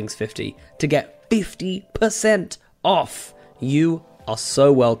factormeals.com/halflings50 to get 50% off. You are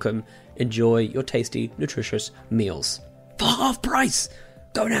so welcome. Enjoy your tasty, nutritious meals for half price.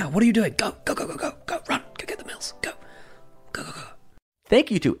 Go now. What are you doing? Go, go, go, go, go, go. Run. Go get the meals. Go, go, go, go. Thank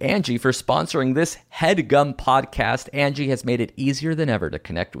you to Angie for sponsoring this HeadGum podcast. Angie has made it easier than ever to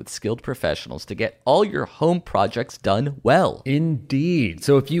connect with skilled professionals to get all your home projects done well. Indeed.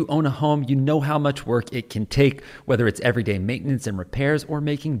 So if you own a home, you know how much work it can take, whether it's everyday maintenance and repairs or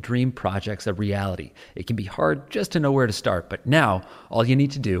making dream projects a reality. It can be hard just to know where to start, but now all you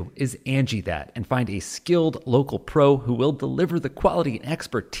need to do is Angie that and find a skilled local pro who will deliver the quality and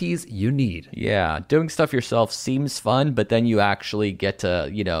expertise you need. Yeah, doing stuff yourself seems fun, but then you actually get to,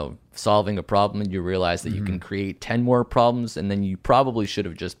 solving a problem and you realize that you can create 10 more problems, and then you probably should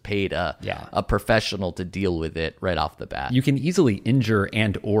have just paid a professional to deal with it right off the bat. You can easily injure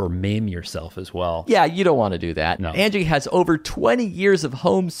and or maim yourself as well. Yeah, you don't want to do that. No. Angie has over 20 years of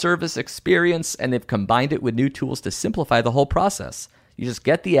home service experience, and they've combined it with new tools to simplify the whole process. You just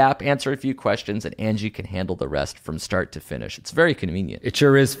get the app, answer a few questions, and Angie can handle the rest from start to finish. It's very convenient. It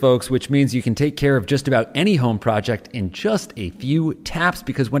sure is, folks, which means you can take care of just about any home project in just a few taps,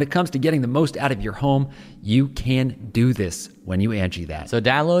 because when it comes to getting the most out of your home, you can do this when you Angie that. So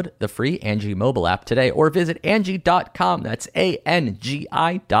download the free Angie mobile app today or visit Angie.com. That's ANGI.com.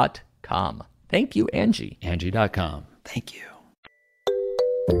 Thank you, Angie. Angie.com. Thank you.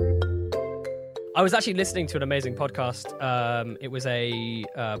 I was actually listening to an amazing podcast. It was a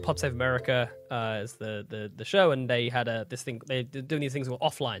Pod Save America as the show, and they had this thing. They're doing these things with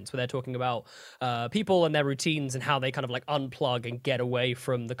offlines where they're talking about people and their routines and how they kind of like unplug and get away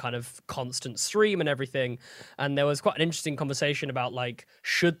from the kind of constant stream and everything. And there was quite an interesting conversation about like,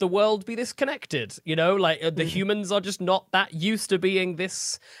 should the world be this connected? The humans are just not that used to being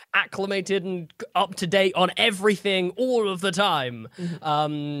this acclimated and up to date on everything all of the time.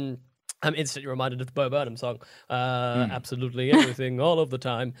 I'm instantly reminded of the Bo Burnham song. Absolutely everything, all of the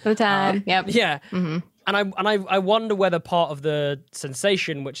time. The time, yep. Yeah. Mm-hmm. And I wonder whether part of the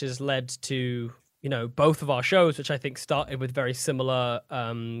sensation which has led to, both of our shows, which I think started with very similar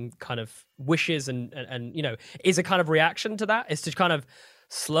kind of wishes and is a kind of reaction to that, is to kind of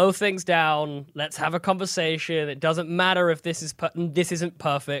slow things down. Let's have a conversation. It doesn't matter if this isn't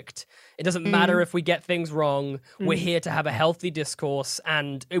perfect. It doesn't matter if we get things wrong. We're here to have a healthy discourse,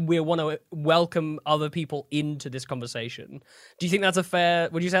 and we want to welcome other people into this conversation. Do you think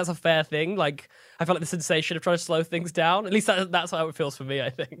would you say that's a fair thing? Like, I feel like the sensation of trying to slow things down, at least that's how it feels for me, I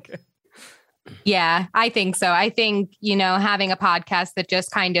think. Yeah, I think so. I think, having a podcast that just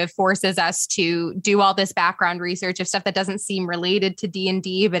kind of forces us to do all this background research of stuff that doesn't seem related to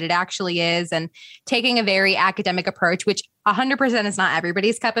D&D, but it actually is, and taking a very academic approach, which 100% is not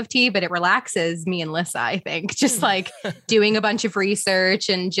everybody's cup of tea, but it relaxes me and Lissa, I think. Just like doing a bunch of research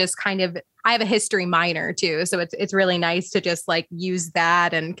and just kind of, I have a history minor too. So it's really nice to just like use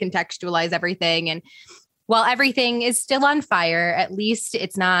that and contextualize everything. And while everything is still on fire, at least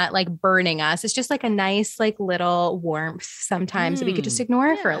it's not like burning us. It's just like a nice, like little warmth sometimes that we could just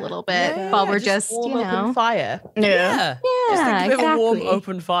ignore for a little bit while we're just open fire. Yeah. Just think of exactly. a warm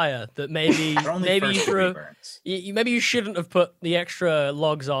open fire that maybe you shouldn't have put the extra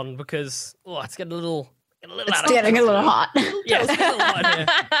logs on because it's getting a little getting a little hot. Yeah, it's getting a little hot in here.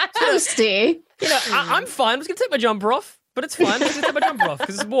 Toasty. I'm fine. I'm just gonna take my jumper off. But it's fine. Just take my jumper off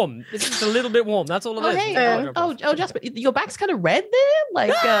because it's warm. It's just a little bit warm. That's all it is. Hey, Jasper, your back's kind of red there. Like,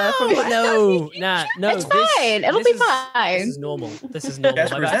 no, it's fine. It'll be fine. This is normal.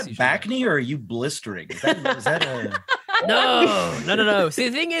 Jasper, is that back knee or are you blistering? Is that a... No. See,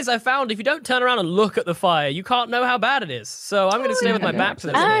 the thing is, I found if you don't turn around and look at the fire, you can't know how bad it is. So I'm going to stay with my back to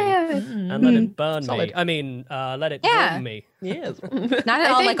the thing and let it burn me. I mean, let it burn me. Yes. Not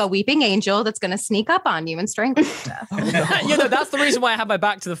at all like a weeping angel that's going to sneak up on you and strangle you to death. That's the reason why I have my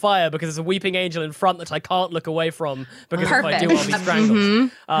back to the fire, because there's a weeping angel in front that I can't look away from, because if I do, I'll be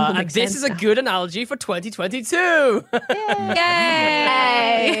strangled. And this is a good analogy for 2022.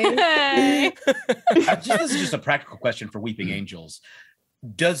 Yay! This is just a practical question for weeping angels.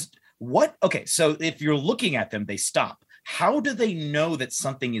 Okay, so if you're looking at them, they stop. How do they know that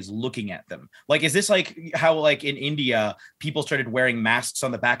something is looking at them? Like, is this like how, like in India, people started wearing masks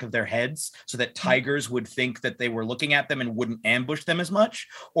on the back of their heads so that tigers would think that they were looking at them and wouldn't ambush them as much?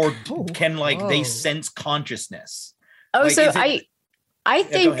 Or can they sense consciousness? Oh, like, so I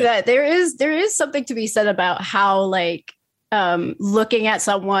think that there is something to be said about how looking at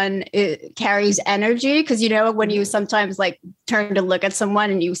someone, it carries energy, because when you sometimes turn to look at someone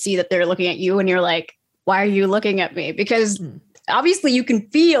and you see that they're looking at you and you're like, why are you looking at me? Because obviously you can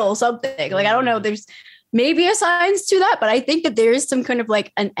feel something. I don't know, there's maybe a science to that, but I think that there is some kind of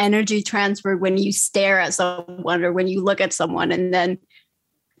an energy transfer when you stare at someone or when you look at someone. And then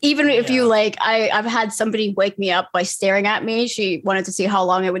even if you I've had somebody wake me up by staring at me. She wanted to see how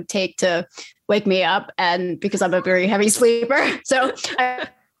long it would take to wake me up. And because I'm a very heavy sleeper. So I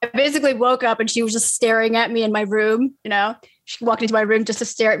basically woke up and she was just staring at me in my room, She walked into my room just to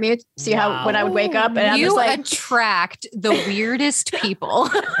stare at me, see how when I would wake up. And you attract the weirdest people.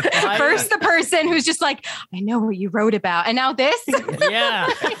 First, the person who's just like, I know what you wrote about, and now this. Yeah,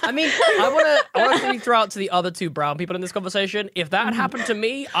 I mean, I want to throw out to the other two brown people in this conversation. If that had happened to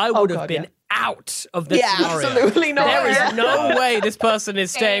me, I would have been out of this scenario. Absolutely not. There is no way this person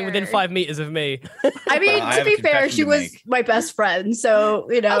is staying within 5 meters of me. I mean, to be fair, she was my best friend, so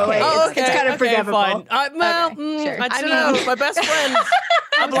it's kind of forgivable. Fine. I don't know. My best friend.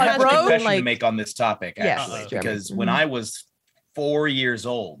 I'm I have a confession to make on this topic, actually, because when I was 4 years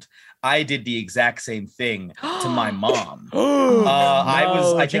old, I did the exact same thing to my mom.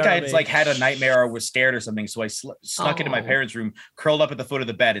 I think I had a nightmare or was scared or something. So I snuck into my parents' room, curled up at the foot of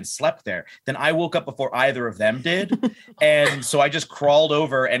the bed and slept there. Then I woke up before either of them did. And so I just crawled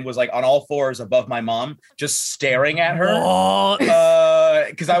over and was on all fours above my mom, just staring at her.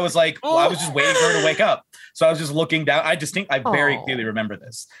 Because I was I was just waiting for her to wake up. So I was just looking down. I very clearly remember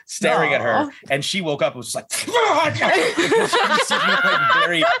this, staring at her. And she woke up and was just she was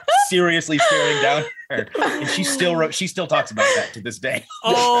very seriously staring down at her. And she still talks about that to this day.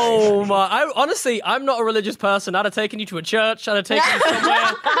 Oh my! Honestly, I'm not a religious person. I'd have taken you to a church. I'd have taken you somewhere.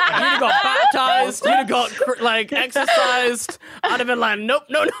 You'd have got baptized. You'd have got exercised. I'd have been like, nope,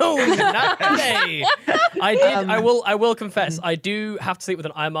 no, not today. I will confess, I do have to sleep with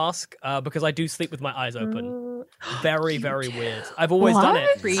an eye mask because I do sleep with my eyes open. Very, very weird. I've always done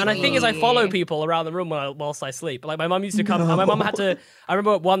it. And the thing is, I follow people around the room whilst I sleep. My mum used to come. My mum had to. I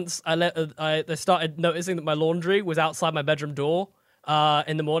remember once I started noticing that my laundry was outside my bedroom door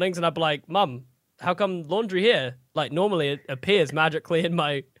in the mornings, and I'd be like, "Mum, how come laundry here? Normally it appears magically in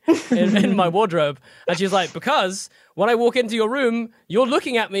my in my wardrobe." And she's like, "Because when I walk into your room, you're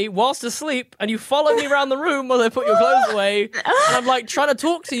looking at me whilst asleep, and you follow me around the room while I put your clothes away. And I'm trying to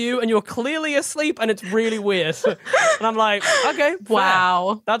talk to you, and you're clearly asleep, and it's really weird." And I'm like, "Okay,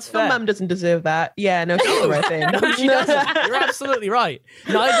 wow, that's fair." My mum doesn't deserve that. Yeah, no, she's the right thing. No, she doesn't. You're absolutely right.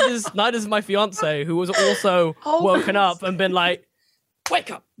 Neither does my fiance, who was also woken up and been like,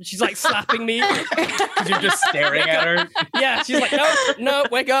 "Wake up!" She's slapping me because you're just staring at her. Yeah, she's like, no,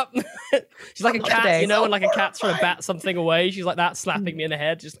 wake up. She's like a cat, and a cat's trying to bat something away. She's like that, slapping me in the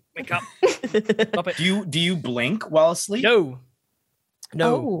head. Just wake up. Stop it. Do you blink while asleep? No.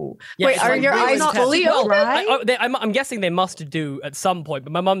 Oh. Yeah, wait, are your eyes fully open? I'm guessing they must do at some point,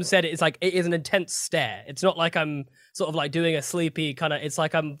 but my mum said it is an intense stare. It's not like I'm sort of doing a sleepy kind of. It's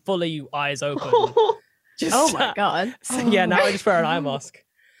like I'm fully eyes open. Oh my god! Yeah, now I just wear an eye mask.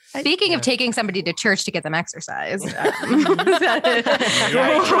 Speaking of taking somebody to church to get them exercised, that's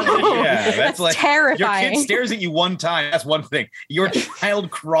terrifying. Your kid stares at you one time. That's one thing. Your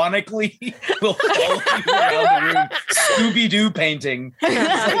child chronically will follow you around the room, Scooby-Doo painting.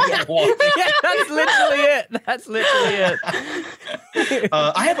 That's literally it.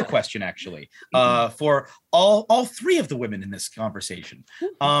 I have a question actually for all three of the women in this conversation.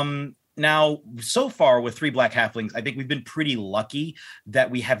 Now, so far with Three Black Halflings, I think we've been pretty lucky that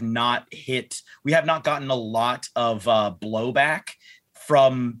we have not gotten a lot of blowback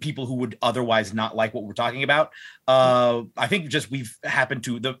from people who would otherwise not like what we're talking about. I think just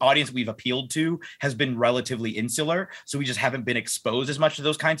the audience we've appealed to has been relatively insular, so we just haven't been exposed as much to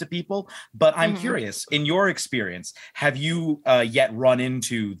those kinds of people. But I'm curious, in your experience, have you yet run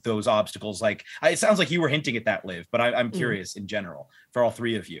into those obstacles? Like, it sounds like you were hinting at that, Liv, but I'm curious in general for all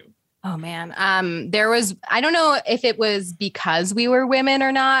three of you. Oh man. I don't know if it was because we were women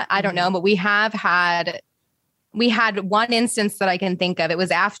or not. I don't know, but we had one instance that I can think of. It was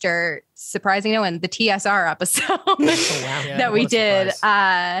after, surprising no one, the TSR episode that we did.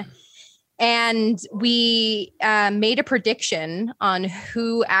 And we made a prediction on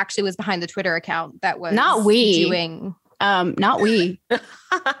who actually was behind the Twitter account that was not we. doing. Not we.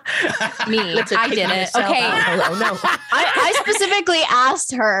 Me. I did it. Okay. Oh no. I specifically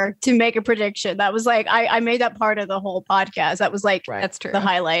asked her to make a prediction. That was like, I made that part of the whole podcast. That was like, That's true. The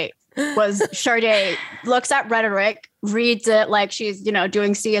highlight was Sade looks at rhetoric, reads it like she's,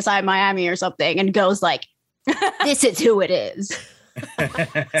 doing CSI Miami or something, and goes like, this is who it is.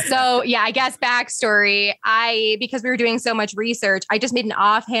 So yeah, I guess backstory. Because we were doing so much research, I just made an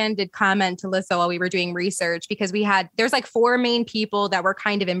offhanded comment to Lissa while we were doing research, because there's like 4 main people that were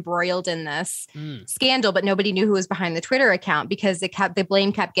kind of embroiled in this scandal, but nobody knew who was behind the Twitter account because the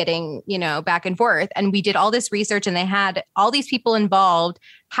blame kept getting, back and forth. And we did all this research, and they had all these people involved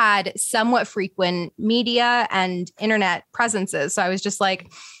had somewhat frequent media and internet presences. So I was just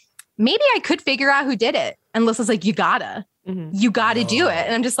like, maybe I could figure out who did it. And Lissa's like, you gotta do it.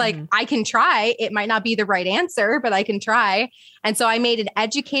 And I'm just like, I can try. It might not be the right answer, but I can try. And so I made an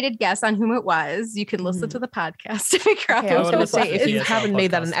educated guess on whom it was. You can listen to the podcast to figure out. I was going to say, if you haven't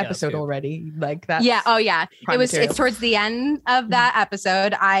made that an episode already, like that. Yeah. Oh yeah. It's towards the end of that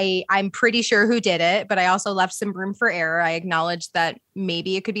episode. I'm pretty sure who did it, but I also left some room for error. I acknowledged that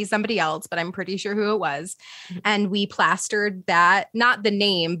maybe it could be somebody else, but I'm pretty sure who it was. And we plastered that, not the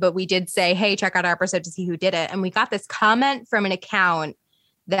name, but we did say, hey, check out our episode to see who did it. And we got this comment from an account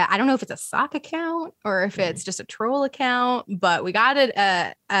that I don't know if it's a sock account or if it's just a troll account, but we got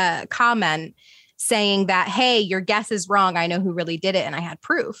a comment saying that, hey, your guess is wrong. I know who really did it. And I had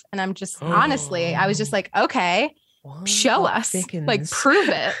proof. And I'm just, honestly, I was just like, okay, show us, like, prove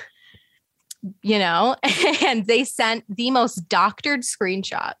it, and they sent the most doctored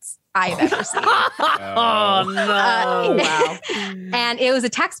screenshots I've ever seen. Oh no. Wow. And it was a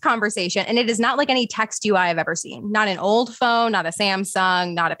text conversation, and it is not like any text UI I've ever seen. Not an old phone, not a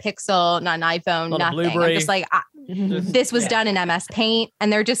Samsung, not a Pixel, not an iPhone, not nothing. I'm just like, this was done in MS Paint,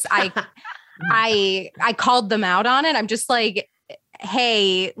 and they're just, I called them out on it. I'm just like,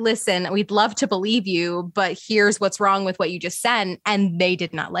 hey, listen, we'd love to believe you, but here's what's wrong with what you just sent. And they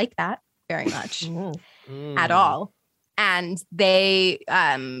did not like that very much at all. And they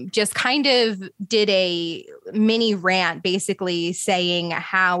just kind of did a mini rant, basically saying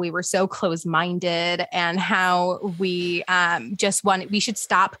how we were so close-minded and how we we should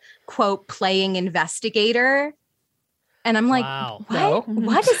stop, quote, playing investigator. And I'm like, wow.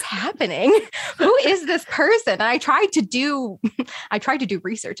 What is happening? Who is this person? And I tried to do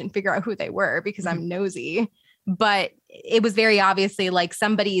research and figure out who they were because I'm nosy, but it was very obviously like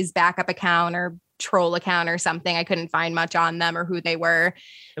somebody's backup account or troll account or something. I couldn't find much on them or who they were.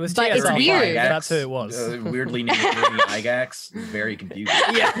 It was, but it's weird. That's who it was. Weirdly named Gygax. Very confusing.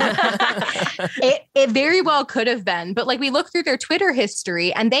 Yeah. It very well could have been, but like we looked through their Twitter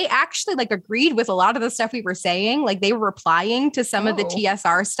history and they actually like agreed with a lot of the stuff we were saying. Like they were replying to some of the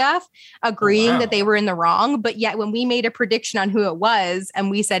TSR stuff, agreeing that they were in the wrong. But yet when we made a prediction on who it was and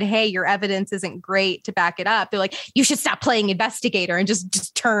we said, hey, your evidence isn't great to back it up, they're like, you should stop playing investigator, and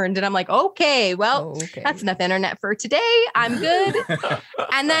just turned. And I'm like, okay, well, that's enough internet for today. I'm good.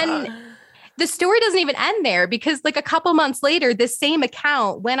 And then the story doesn't even end there, because like a couple months later, this same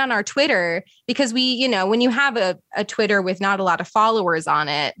account went on our Twitter, because we, you know, when you have a Twitter with not a lot of followers on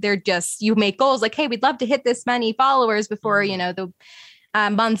it, they're just, you make goals like, hey, we'd love to hit this many followers before, you know, the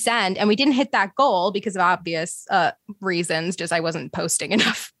month's end. And we didn't hit that goal because of obvious reasons. Just I wasn't posting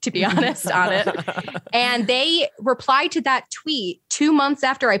enough, to be honest, on it. And they replied to that tweet 2 months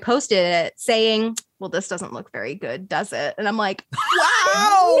after I posted it saying, well, this doesn't look very good, does it? And I'm like,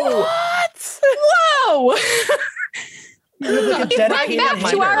 wow, what? Whoa. It went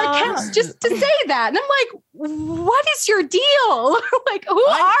back to our accounts just to say that. And I'm like, what is your deal? Like, who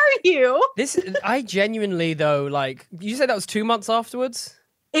are you? I genuinely, though, like, you said that was 2 months afterwards?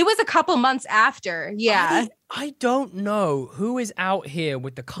 It was a couple months after. Yeah. I don't know who is out here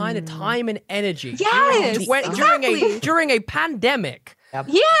with the kind of time and energy yes, during a pandemic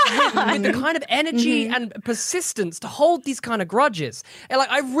with the kind of energy and persistence to hold these kind of grudges. And like,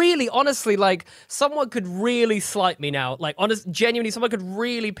 I really, honestly, like, someone could really slight me now. Like, genuinely, someone could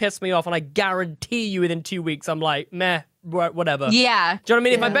really piss me off, and I guarantee you within 2 weeks, I'm like, meh, whatever. Yeah. Do you know what I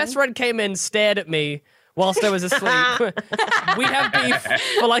mean? If my best friend came in, stared at me whilst I was asleep, we'd have beef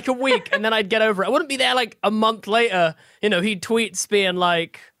for like a week, and then I'd get over it. I wouldn't be there like a month later. You know, he tweets being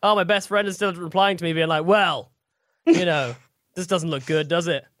like, oh, my best friend is still replying to me, being like, well, you know, this doesn't look good, does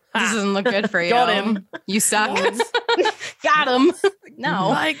it? This doesn't look good for you. Got him. You suck. Got him. No.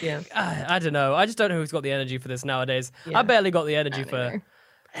 Like, I don't know. I just don't know who's got the energy for this nowadays. I barely got the energy for.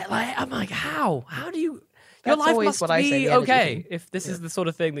 Like, I'm like, how? How do you? Your life must be okay if this is the sort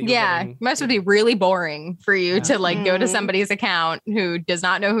of thing that you're getting. It must be really boring for you to like go to somebody's account who does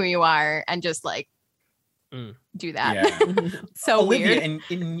not know who you are and just like do that. Yeah. So Olivia, weird.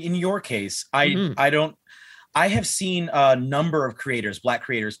 in your case, I have seen a number of creators, Black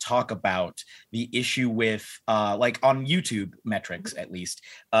creators, talk about the issue with, like on YouTube metrics, at least,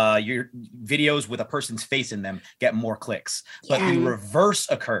 your videos with a person's face in them get more clicks. But the reverse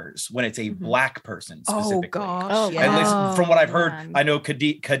occurs when it's a Black person specifically. At least from what I've heard, I know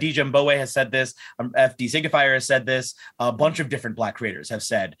Khadija Mbowe has said this, FD Signifier has said this, a bunch of different Black creators have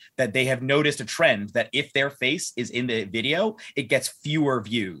said that they have noticed a trend that if their face is in the video, it gets fewer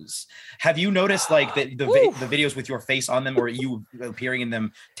views. Have you noticed like the videos with your face on them or you appearing in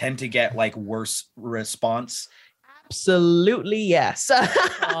them tend to get like worse response? Absolutely, yes.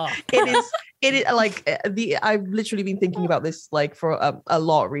 It is like I've literally been thinking about this like for a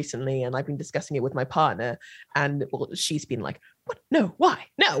lot recently, and I've been discussing it with my partner, and she's been like, "What? No, why?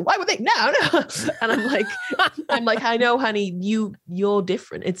 No, why would they? No." And I'm like, I know, honey, you're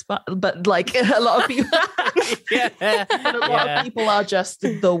different. It's but like a lot of people, but a lot of people are just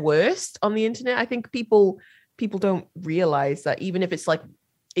the worst on the internet. I think people don't realize that even if it's like,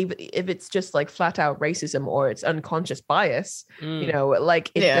 even if it's just like flat out racism or it's unconscious bias, you know,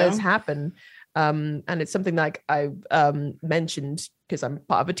 like it does happen. And it's something like I've mentioned because I'm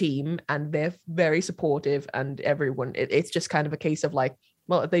part of a team and they're very supportive, and everyone, it's just kind of a case of like,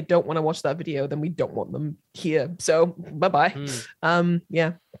 well, if they don't want to watch that video, then we don't want them here. So bye-bye.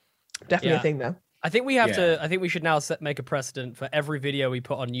 Definitely a thing though. I think we have to. I think we should now make a precedent for every video we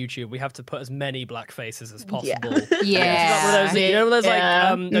put on YouTube. We have to put as many Black faces as possible. Those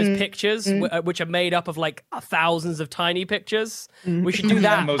pictures which are made up of like thousands of tiny pictures. We should do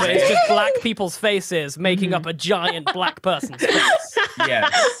that. But it's just Black people's faces making up a giant Black person's face.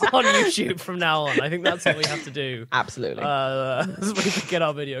 On YouTube from now on. I think that's what we have to do. Absolutely. So we can get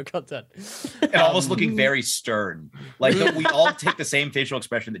our video content. And almost looking very stern. Like we all take the same facial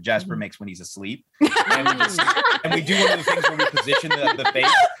expression that Jasper makes when he's asleep. And we do one of the things where we position the face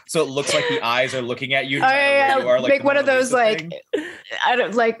so it looks like the eyes are looking at you. You are, like make one of those like I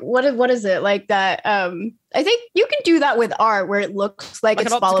don't like what is it like that? I think you can do that with art where it looks like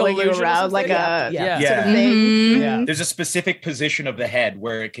it's following you around like a sort of thing. There's a specific position of the head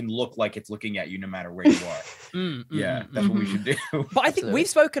where it can look like it's looking at you no matter where you are. That's what we should do. But I think we've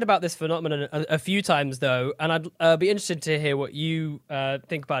spoken about this phenomenon a few times though, and I'd be interested to hear what you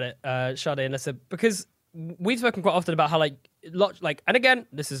think about it, Sade and Nessa, because we've spoken quite often about how like, and again,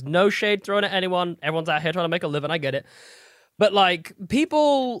 this is no shade thrown at anyone. Everyone's out here trying to make a living. I get it. But like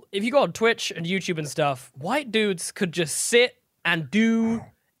people, if you go on Twitch and YouTube and stuff, white dudes could just sit and do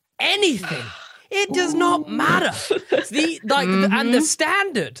anything. It does not matter. And the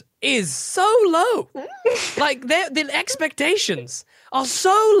standard is so low. Like the expectations are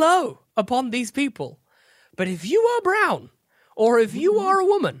so low upon these people. But if you are brown, or if you are a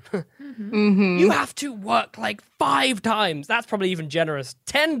woman, you have to work like 5 times. That's probably even generous.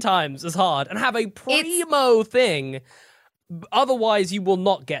 10 times as hard and have a primo thing. Otherwise, you will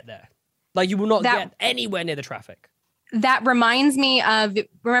not get there. Like, you will not get anywhere near the traffic. That reminds me of,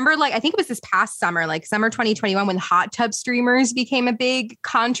 remember, like, I think it was this past summer, like summer 2021, when hot tub streamers became a big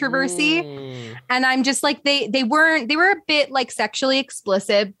controversy. And I'm just like, they were a bit like sexually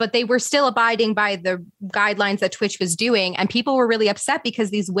explicit, but they were still abiding by the guidelines that Twitch was doing. And people were really upset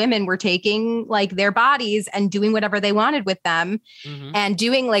because these women were taking like their bodies and doing whatever they wanted with them and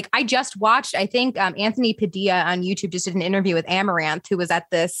doing like, I just watched, I think Anthony Padilla on YouTube just did an interview with Amaranth, who was at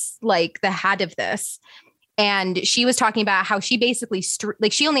this, like the head of this. And she was talking about how she basically,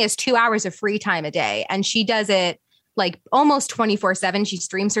 she only has 2 hours of free time a day. And she does it like almost 24/7. She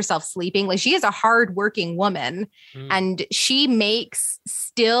streams herself sleeping. Like, she is a hardworking woman. And she makes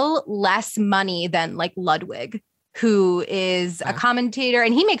still less money than like Ludwig, who is a commentator.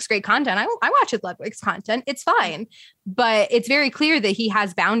 And he makes great content. I watch Ludwig's content. It's fine. But it's very clear that he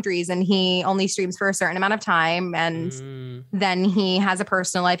has boundaries and he only streams for a certain amount of time. And then he has a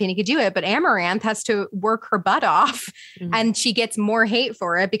personal life and he could do it. But Amaranth has to work her butt off and she gets more hate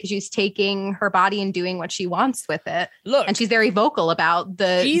for it because she's taking her body and doing what she wants with it. Look, and she's very vocal about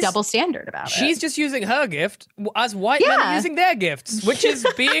the double standard about it. She's just using her gift as white men are using their gifts, which is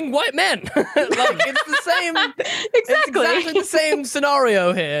being white men. Like, it's the same. Exactly the same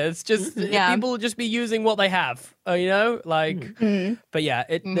scenario here. It's just people just be using what they have. You know, like, but yeah,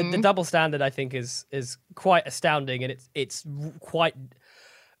 the double standard I think is quite astounding, and it's quite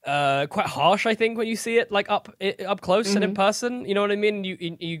harsh. I think when you see it like up close and in person, you know what I mean.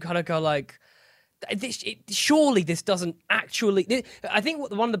 You kind of go like, surely this doesn't actually. I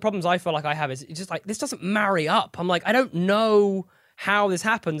think one of the problems I feel like I have is it's just like this doesn't marry up. I'm like, I don't know how this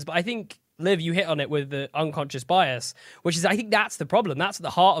happens, but I think. Liv, you hit on it with the unconscious bias, which is, I think that's the problem. That's at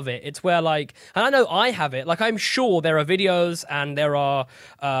the heart of it. It's where, like, and I know I have it. Like, I'm sure there are videos and there are,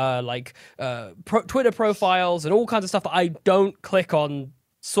 Twitter profiles and all kinds of stuff that I don't click on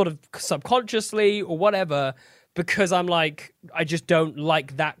sort of subconsciously or whatever because I'm like, I just don't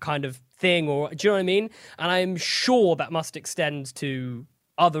like that kind of thing. Or, do you know what I mean? And I'm sure that must extend to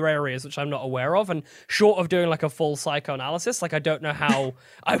other areas which I'm not aware of, and short of doing like a full psychoanalysis, like I don't know how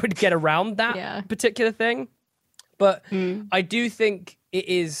I would get around that particular thing. But I do think it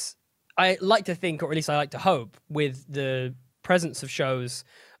is, I like to think, or at least I like to hope, with the presence of shows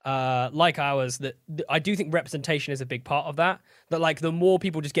like ours, that I do think representation is a big part of that. That like the more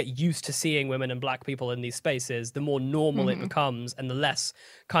people just get used to seeing women and black people in these spaces, the more normal it becomes, and the less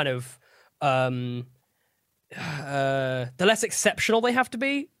kind of the less exceptional they have to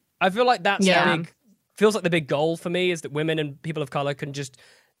be. I feel like that's feels like the big goal for me, is that women and people of color can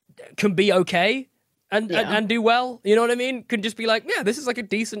be okay and do well. You know what I mean? Can just be like, yeah, this is like a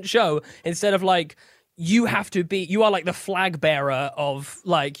decent show, instead of like you are like the flag bearer of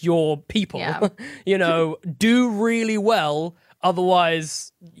like your people. You know, do really well,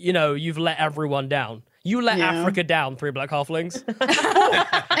 otherwise, you know, you've let everyone down. You let Africa down, 3 black halflings.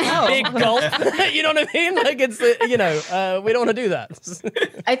 Big gulp. You know what I mean? Like it's, you know, we don't want to do that.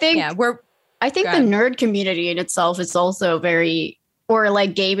 I think the nerd community in itself is also very, or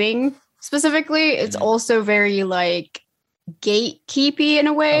like gaming specifically, it's also very like gatekeepy in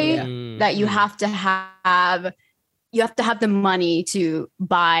a way that you have to have the money to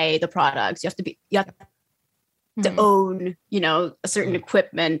buy the products. You have to own, you know, a certain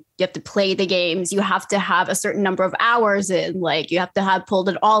equipment. You have to play the games. You have to have a certain number of hours in. Like you have to have pulled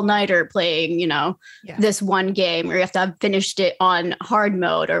an all-nighter playing, you know, this one game, or you have to have finished it on hard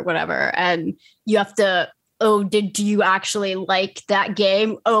mode or whatever. And you have to, do you actually like that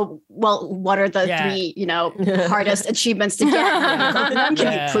game? Oh, well, what are the 3, you know, hardest achievements to get?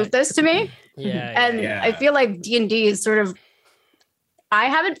 Can you prove this to me? I feel like D&D is sort of, I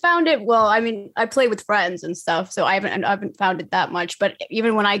haven't found it. Well, I mean, I play with friends and stuff, so I haven't found it that much. But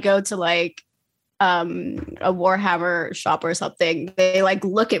even when I go to like a Warhammer shop or something, they like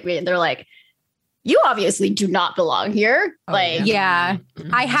look at me and they're like, "You obviously do not belong here."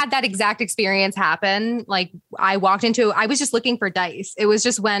 I had that exact experience happen. Like I was just looking for dice. It was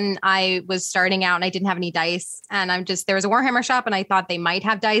just when I was starting out and I didn't have any dice, and there was a Warhammer shop and I thought they might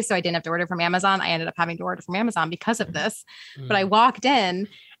have dice, so I didn't have to order from Amazon. I ended up having to order from Amazon because of this. But I walked in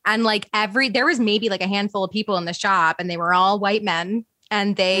and like there was maybe like a handful of people in the shop, and they were all white men,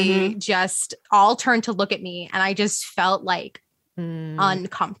 and they just all turned to look at me, and I just felt like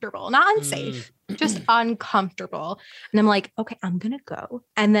uncomfortable, not unsafe. Just uncomfortable. And I'm like, okay, I'm gonna go.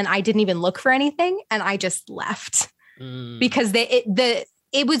 And then I didn't even look for anything, and I just left because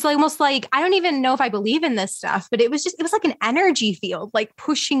it was almost like, I don't even know if I believe in this stuff, but it was like an energy field, like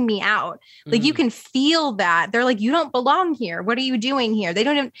pushing me out. Like you can feel that. They're like, you don't belong here. What are you doing here?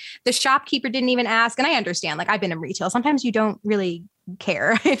 The shopkeeper didn't even ask. And I understand, like I've been in retail. Sometimes you don't really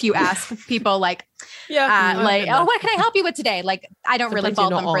care if you ask people like, oh, what can I help you with today? Like, I don't really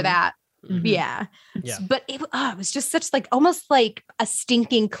fault them for that. But it was just such like almost like a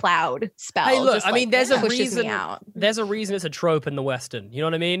stinking cloud spell. Hey, look, I mean, there's a reason it's a trope in the Western. You know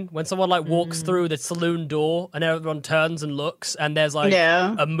what I mean? When someone like walks through the saloon door and everyone turns and looks, and there's like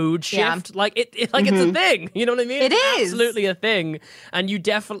a mood shift. Like it's a thing. You know what I mean? It is absolutely a thing, and you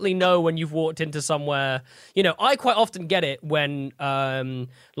definitely know when you've walked into somewhere. You know, I quite often get it when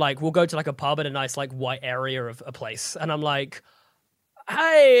like we'll go to like a pub in a nice like white area of a place, and I'm like,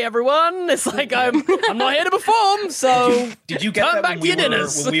 hey everyone, it's like I'm not here to perform, so did you get that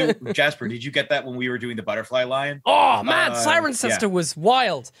when Jasper, did you get that when we were doing the butterfly line? Oh man, Siren Sister was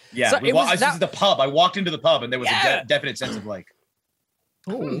wild. Yeah, so this is the pub. I walked into the pub and there was a definite sense of like,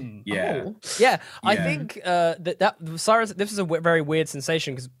 Yeah. I think that Siren. This is a very weird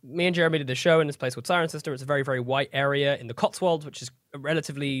sensation because me and Jeremy did the show in this place called Siren Sister. It's a very, very white area in the Cotswolds, which is a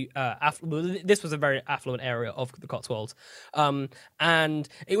relatively this was a very affluent area of the Cotswolds, and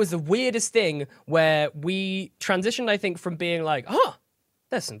it was the weirdest thing where we transitioned. I think from being like,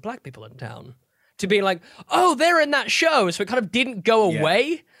 there's some black people in town, to being like, oh, they're in that show. So it kind of didn't go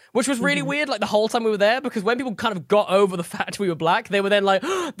away. Which was really weird, like the whole time we were there, because when people kind of got over the fact we were black, they were then like,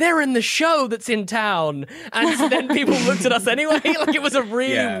 they're in the show that's in town. And so then people looked at us anyway. Like it was a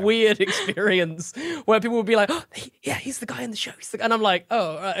really weird experience where people would be like, he's the guy in the show. And I'm like,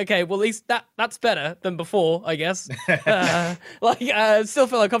 okay, well, at least that's better than before, I guess. Still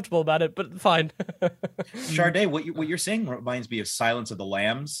feel uncomfortable about it, but fine. Sade, what you're saying reminds me of Silence of the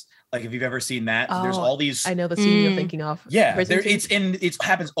Lambs. Like, if you've ever seen that, there's all these. I know the scene you're thinking of. Yeah, it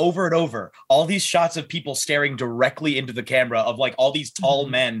happens over and over. All these shots of people staring directly into the camera of like all these tall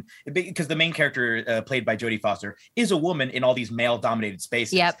men, because the main character played by Jodie Foster is a woman in all these male-dominated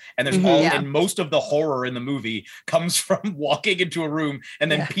spaces. Yep. And there's and most of the horror in the movie comes from walking into a room and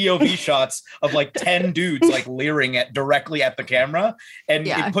then POV shots of like 10 dudes like leering directly at the camera, and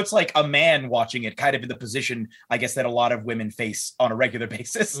it puts like a man watching it kind of in the position, I guess, that a lot of women face on a regular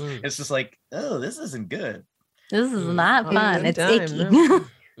basis. It's just like, oh, this isn't good. This is not fun. It's icky. No.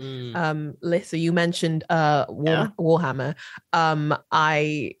 Lisa, you mentioned Warhammer.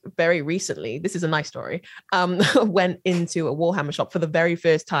 I very recently, this is a nice story, went into a Warhammer shop for the very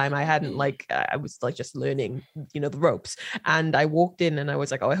first time. I hadn't I was like just learning, the ropes, and I walked in and I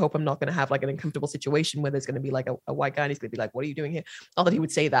was like, oh, I hope I'm not going to have like an uncomfortable situation where there's going to be like a white guy and he's going to be like, what are you doing here? Not that he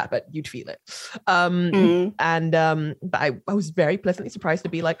would say that, but you'd feel it. But I was very pleasantly surprised to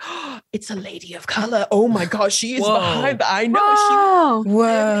be like, oh, it's a lady of color. Oh my gosh, she is behind. I know.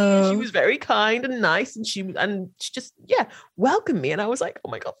 She was very kind and nice, and she just welcomed me, and I was like,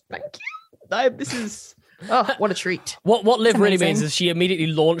 oh my god, thank you. This is what a treat. What Liv really means is she immediately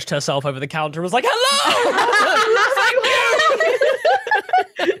launched herself over the counter and was like, hello. Thank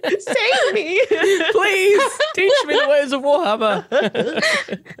you. Save me, please teach me the ways of Warhammer.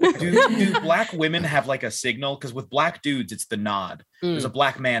 do black women have like a signal? Because with black dudes it's the nod. There's a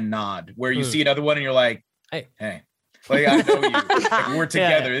black man nod where you see another one and you're like, hey. Like, I know you. Like, we're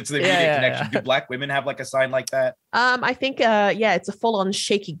together. It's the immediate connection. Do black women have like a sign like that? I think it's a full-on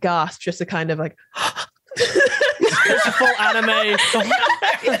shaky gasp, just a kind of like it's a full anime.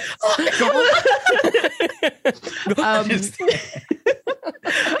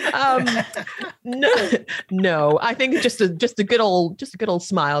 No. I think just a good old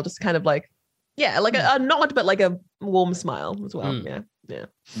smile, just kind of like like a nod, but like a warm smile as well.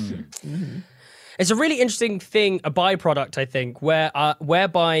 It's a really interesting thing, a byproduct, I think,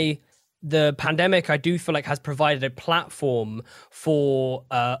 whereby the pandemic, I do feel like, has provided a platform for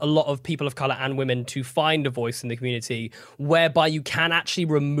a lot of people of color and women to find a voice in the community, whereby you can actually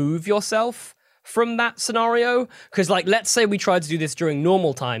remove yourself from that scenario. Because, like, let's say we tried to do this during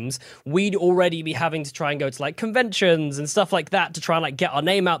normal times, we'd already be having to try and go to like conventions and stuff like that to try and like get our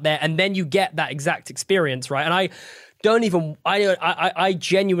name out there, and then you get that exact experience, right? And I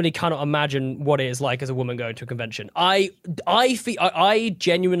genuinely cannot imagine what it is like as a woman going to a convention. I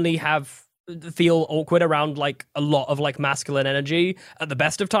genuinely feel awkward around like a lot of like masculine energy at the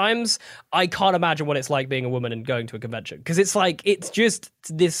best of times. I can't imagine what it's like being a woman and going to a convention, because it's like, it's just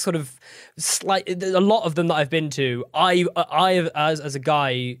this sort of a lot of them that I've been to, I as a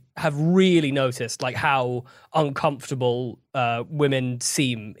guy have really noticed like how uncomfortable women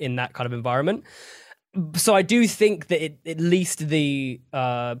seem in that kind of environment. So I do think that at least the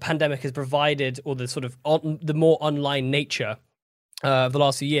pandemic has provided, or the sort of the more online nature of the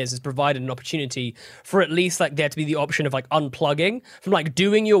last few years has provided an opportunity for at least like there to be the option of like unplugging from like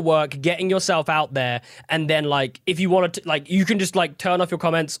doing your work, getting yourself out there, and then like if you wanted to, like you can just like turn off your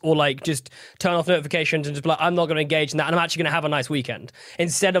comments or like just turn off notifications and just be like, I'm not going to engage in that and I'm actually going to have a nice weekend,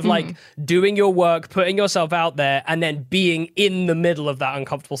 instead of like doing your work, putting yourself out there, and then being in the middle of that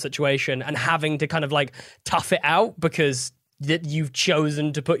uncomfortable situation and having to kind of like tough it out because that you've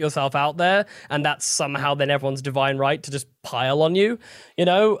chosen to put yourself out there, and that's somehow then everyone's divine right to just pile on you,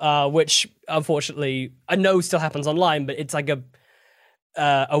 which unfortunately I know still happens online, but it's like an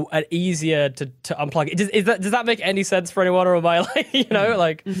easier to unplug. Does that make any sense for anyone, or am I like,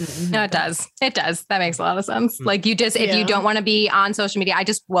 like? No, it does. It does. That makes a lot of sense. Like you just, if you don't want to be on social media, I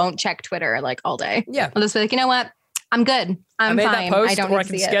just won't check Twitter like all day. Yeah. I'll just be like, you know what? I'm good. I'm made fine. That post, I don't or need I to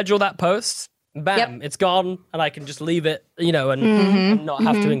can see schedule that post. Bam, it's gone, and I can just leave it, and not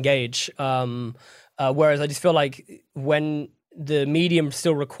have to engage. Whereas I just feel like when the medium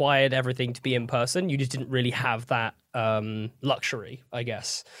still required everything to be in person, you just didn't really have that luxury, I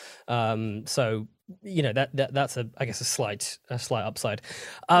guess. So that's I guess a slight upside.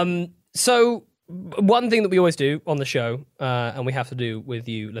 So one thing that we always do on the show, and we have to do with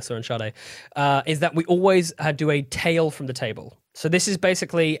you, Lissa and Sade, is that we always do a tale from the table. So this is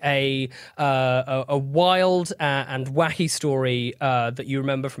basically a wild and wacky story that you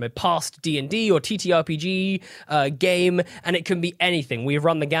remember from a past D&D or TTRPG game, and it can be anything. We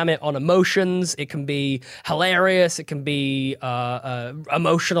run the gamut on emotions. It can be hilarious. It can be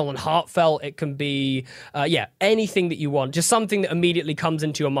emotional and heartfelt. It can be anything that you want. Just something that immediately comes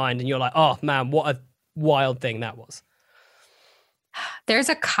into your mind, and you're like, oh man, what a wild thing that was. There's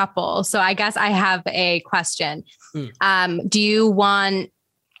a couple. So I guess I have a question. Do you want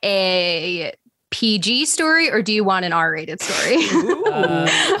a PG story or do you want an R-rated story?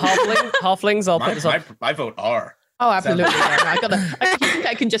 Halflings, I'll put this up. I vote R. Oh, absolutely. I think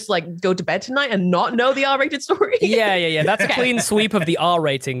I can just like go to bed tonight and not know the R-rated story. Yeah. That's a clean sweep of the R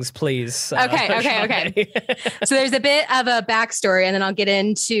ratings, please. Okay. So there's a bit of a backstory, and then I'll get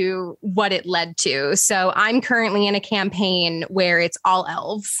into what it led to. So I'm currently in a campaign where it's all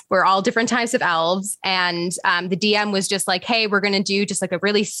elves. We're all different types of elves, and the DM was just like, "Hey, we're going to do just like a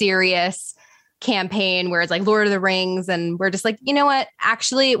really serious campaign where it's like Lord of the Rings," and we're just like, you know what?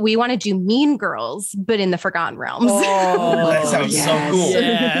 Actually, we want to do Mean Girls, but in the Forgotten Realms. Oh, that sounds so cool.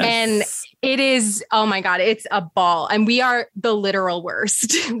 Yes. And it is, oh my God, it's a ball. And we are the literal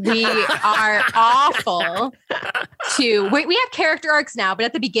worst. We are awful we have character arcs now, but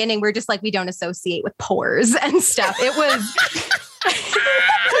at the beginning, we're just like, we don't associate with pores and stuff. It was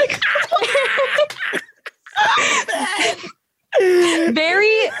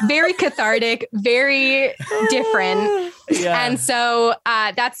very, very cathartic, very different. Yeah. And so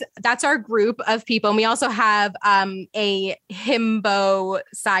that's our group of people. And we also have a himbo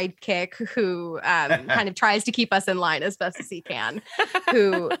sidekick who kind of tries to keep us in line as best as he can.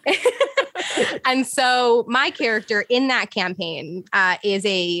 And so my character in that campaign is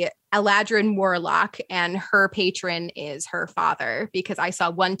a Eladrin warlock, and her patron is her father, because I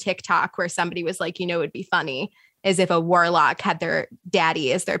saw one TikTok where somebody was like, it'd be funny as if a warlock had their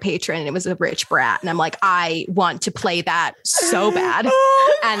daddy as their patron and it was a rich brat. And I'm like, I want to play that so bad.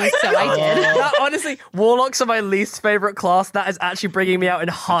 And so I did. That, honestly, warlocks are my least favorite class. That is actually bringing me out in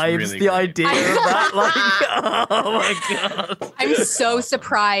hives, really the idea of that. Like, oh my God. I'm so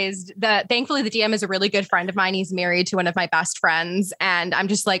surprised that thankfully the DM is a really good friend of mine. He's married to one of my best friends. And I'm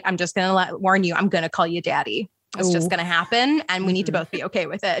just like, I'm just going to warn you, I'm going to call you daddy. It's just going to happen. And we need to both be okay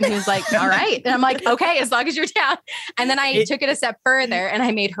with it. And he was like, all right. And I'm like, okay, as long as you're down. And then I took it a step further and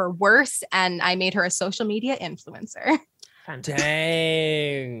I made her worse. And I made her a social media influencer.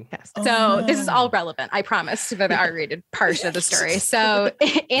 Dang. So this is all relevant, I promise, for the R-rated part of the story. So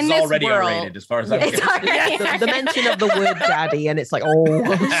in this already world, R-rated as far as I'm concerned. The mention of the word daddy, and it's like, shit.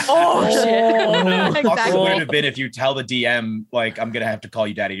 No. Exactly. What would have been if you tell the DM, like, I'm gonna have to call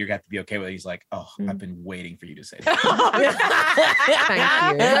you daddy, you're gonna have to be okay with it. He's like, I've been waiting for you to say that. Thank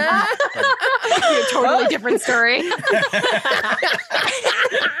you. A totally different story.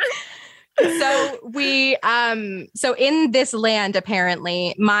 So in this land,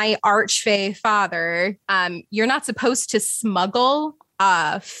 apparently, my archfey father, you're not supposed to smuggle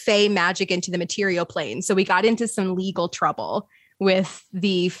fey magic into the material plane. So we got into some legal trouble with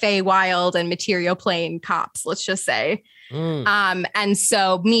the Feywild and material plane cops, let's just say. And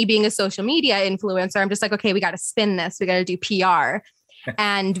so me being a social media influencer, I'm just like, okay, we got to spin this. We got to do PR.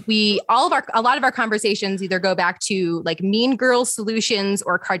 And a lot of our conversations either go back to like Mean Girl solutions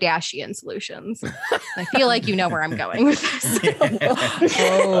or Kardashian solutions. I feel like you know where I'm going with this.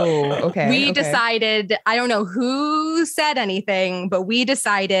 Okay. We decided, I don't know who said anything, but we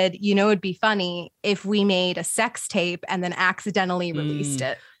decided, it'd be funny if we made a sex tape and then accidentally released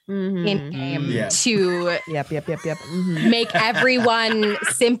it. In game to make everyone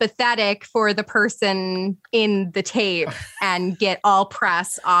sympathetic for the person in the tape and get all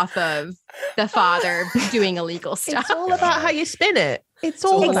press off of the father doing illegal stuff. It's all about how you spin it. It's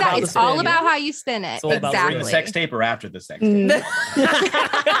all exactly. about It's all about how you spin it. Exactly. The sex tape or after the sex tape?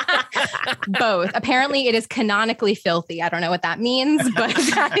 Both. Apparently, it is canonically filthy. I don't know what that means, but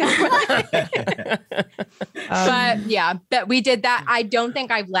but yeah, but we did that. I don't think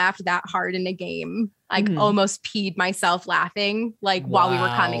I've laughed that hard in a game. Like almost peed myself laughing, like while we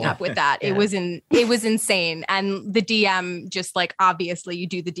were coming up with that. It was insane. And the DM just like, obviously you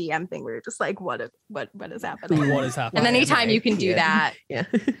do the DM thing where you're just like, what is happening? What is happening? And then anytime you can do that.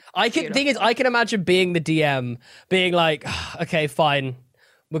 I can imagine being the DM being like, okay, fine.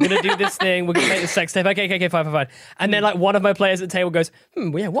 We're going to do this thing. We're going to make the sex tape. Okay, fine. And then like one of my players at the table goes,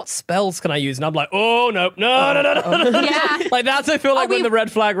 yeah, what spells can I use? And I'm like, oh, no. Yeah. Like that's, I feel like when the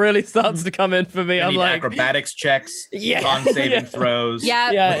red flag really starts to come in for me. I'm like acrobatics checks, yeah, on saving throws.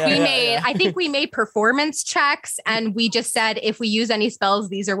 I think we made performance checks and we just said, if we use any spells,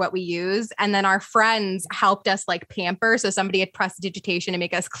 these are what we use. And then our friends helped us like pamper. So somebody had prestidigitation to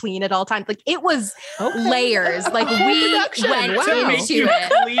make us clean at all times. Like it was layers. Like we went into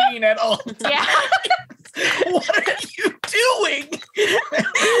it. Clean at all times. Yeah. What are you doing?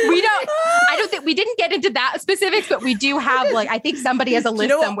 I don't think we didn't get into that specifics, but we do have like, I think somebody has a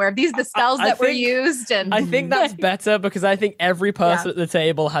list somewhere of these, the spells that were used. And I think that's better because I think every person at the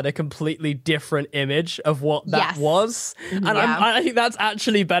table had a completely different image of what that was. And I think that's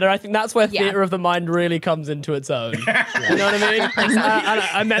actually better. I think that's where theater of the mind really comes into its own. You know what I mean?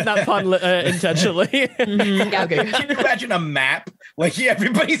 I meant that pun intentionally. Okay. Can you imagine a map? Like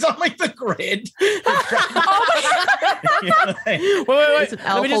everybody's on like the grid. Wait.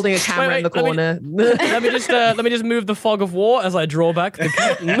 Elf holding a camera in the corner. Let me just move the fog of war as I draw back the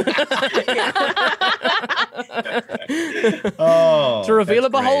curtain. To reveal a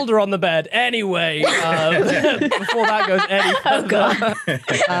beholder on the bed. Anyway, before that goes any further.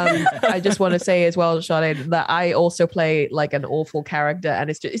 I just want to say as well, Sade, that I also play like an awful character, and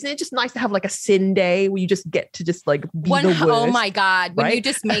isn't it just nice to have like a sin day where you just get to just like be the worst? Oh my God, when right? you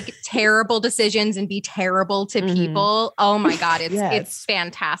just make terrible decisions and be terrible to people. Oh my God, it's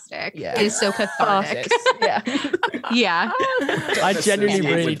fantastic. Yeah. It is so cathartic. Yeah. I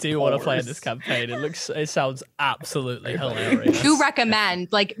genuinely really do want to play in this campaign. It sounds absolutely hilarious. Do recommend.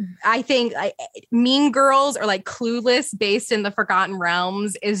 Like, I think Mean Girls or like Clueless based in the Forgotten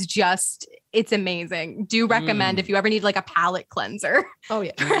Realms is just, it's amazing. Do recommend if you ever need like a palate cleanser. Oh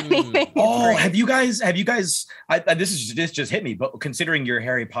yeah. Oh, have you guys? This just hit me. But considering your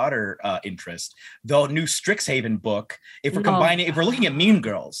Harry Potter interest, the new Strixhaven book, if we're looking at Mean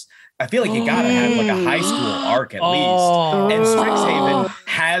Girls, I feel like you gotta have like a high school arc at least. And Strixhaven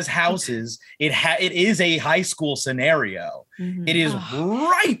has houses. It is a high school scenario. It is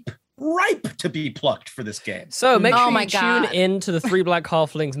ripe to be plucked for this game. So make sure you tune in to the Three Black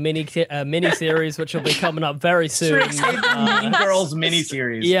Halflings mini series, which will be coming up very soon. Mean Girls mini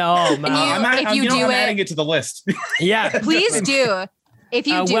series. Yeah, oh man, I'm adding it to the list. Yeah, please do. If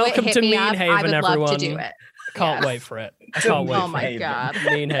you do welcome it, hit to me Mean up. Haven, I would everyone. love to do it. Can't wait for it. I can't wait. Oh my God.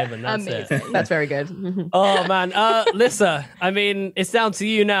 Mean Haven. That's amazing. it. That's very good. Oh man, Lissa. I mean, it's down to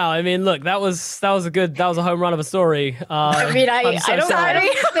you now. I mean, look, that was a home run of a story. I mean, I don't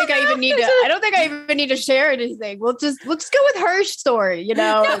think I even need to share anything. We'll just go with her story. You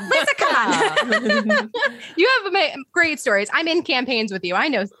know, no, Lissa, come on. You have great stories. I'm in campaigns with you. I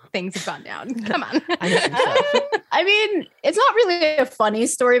know things have gone down. Come on. I mean, it's not really a funny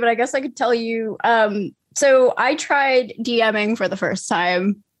story, but I guess I could tell you. So I tried DMing for the first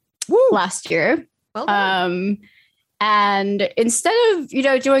time last year. Well done. And instead of,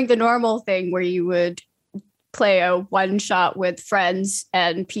 doing the normal thing where you would play a one shot with friends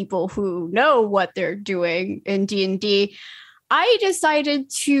and people who know what they're doing in D&D, I decided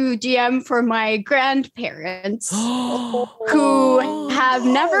to DM for my grandparents who have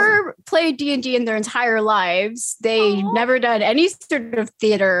never played D&D in their entire lives. They've never done any sort of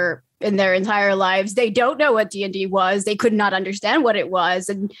theater in their entire lives. They don't know what D&D was. They could not understand what it was.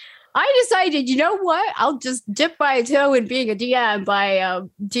 And I decided, you know what? I'll just dip my toe in being a DM by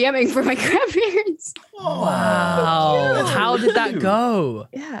DMing for my grandparents. Wow. How did that go?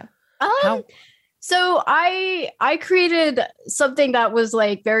 Yeah. So I created something that was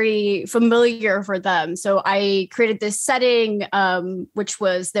like very familiar for them. So I created this setting, which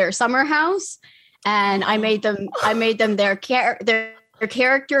was their summer house, and I made them their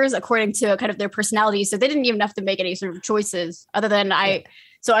characters according to kind of their personality. So they didn't even have to make any sort of choices other than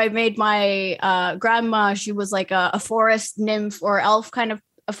So I made my grandma. She was like a forest nymph or elf, kind of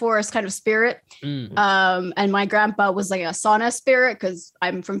a forest kind of spirit. And my grandpa was like a sauna spirit because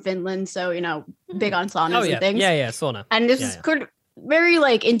I'm from Finland, so big on saunas and things. Yeah, sauna. And this is very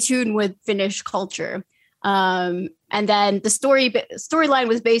like in tune with Finnish culture. And then the storyline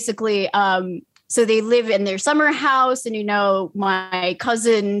was basically so they live in their summer house, and my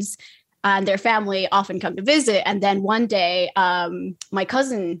cousins and their family often come to visit. And then one day, my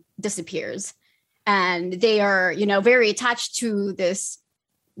cousin disappears, and they are very attached to this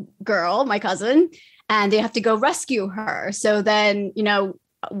girl, my cousin, and they have to go rescue her. So then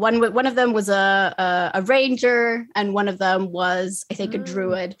one of them was a ranger, and one of them was, I think, a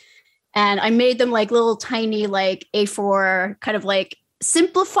druid. And I made them like little tiny like A4 kind of like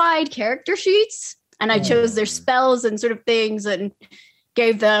simplified character sheets, and I chose their spells and sort of things, and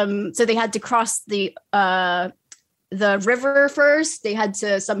gave them, so they had to cross the river first. They had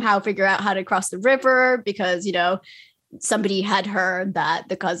to somehow figure out how to cross the river because, somebody had heard that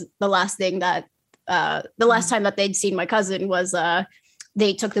the last time that they'd seen my cousin was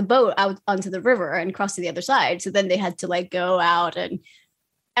they took the boat out onto the river and crossed to the other side. So then they had to like go out and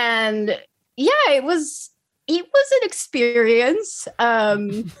yeah, it was an experience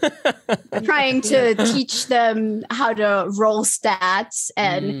trying to teach them how to roll stats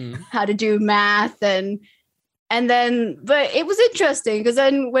and how to do math and then, but it was interesting because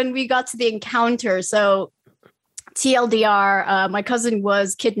then when we got to the encounter, so TLDR, my cousin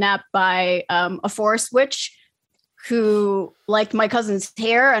was kidnapped by a forest witch who liked my cousin's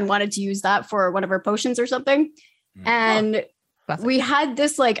hair and wanted to use that for one of her potions or something. And we had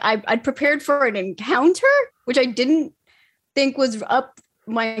this, like, I'd prepared for an encounter, which I didn't think was up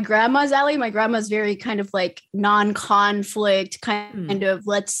my grandma's alley. My grandma's very kind of like non-conflict, kind of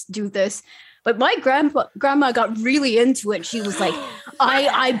let's do this. But my grandma got really into it. She was like,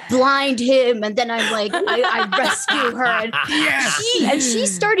 I blind him, and then I'm like, I rescue her. And, she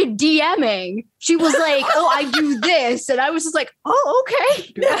started DMing. She was like, oh, I do this. And I was just like, oh,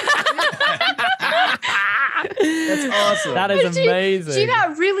 okay. That's awesome. That is amazing. She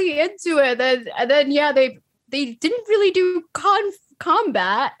got really into it. And then yeah, they didn't really do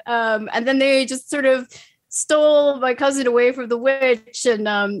combat. And then they just sort of stole my cousin away from the witch, and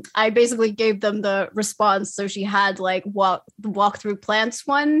I basically gave them the response. So she had like walk through plants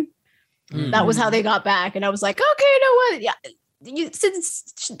one. That was how they got back, and I was like, okay, you know what? Yeah,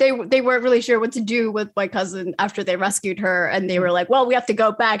 since they weren't really sure what to do with my cousin after they rescued her, and they were like, well, we have to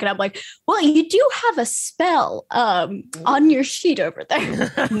go back, and I'm like, well, you do have a spell on your sheet over there.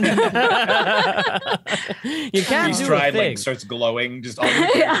 You can't do stride, a thing. like starts glowing just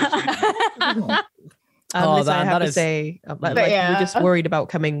all I have to say, we're just worried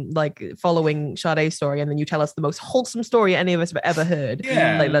about following Sade's story, and then you tell us the most wholesome story any of us have ever heard.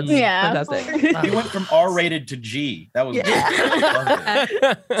 Yeah, that's fantastic. You went from R-rated to G. That was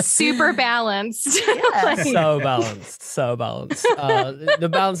super balanced. So balanced. The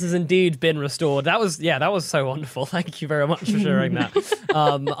balance has indeed been restored. That was so wonderful. Thank you very much for sharing that.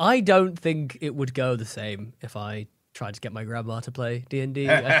 I don't think it would go the same if I tried to get my grandma to play D&D.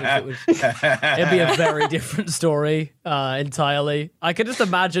 I think it'd be a very different story entirely. I could just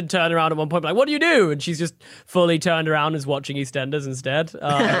imagine turning around at one point like, what do you do? And she's just fully turned around and is watching EastEnders instead.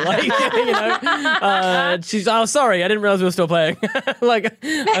 She's, oh, sorry, I didn't realize we were still playing. I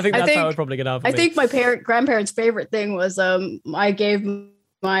think that's how it's probably going to happen. I think my grandparents' favorite thing was I gave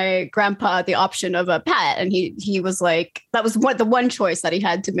my grandpa the option of a pet, and he was like, that was the one choice that he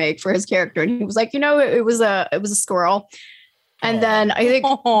had to make for his character, and he was like, it was a squirrel. And then I think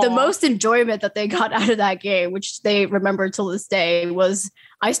the most enjoyment that they got out of that game, which they remember till this day, was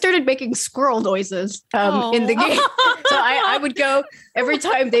I started making squirrel noises in the game. So I would go every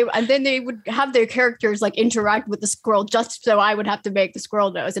time they would have their characters like interact with the squirrel, just so I would have to make the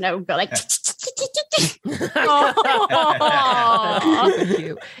squirrel nose, and I would go like.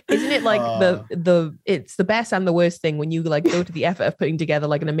 Cute. Isn't it like it's the best and the worst thing when you like go to the effort of putting together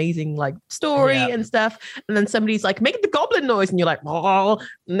like an amazing like story and stuff, and then somebody's like, make the goblin noise, and you're like, oh,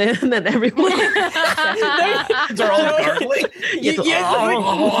 and then everyone they're all gargling. You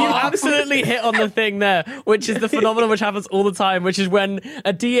absolutely hit on the thing there, which is the phenomenon which happens all the time, which is when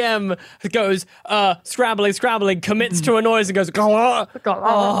a DM goes scrambling, commits to a noise and goes, oh,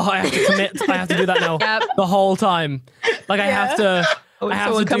 I have to commit. I have to do that now the whole time. Like I have to. I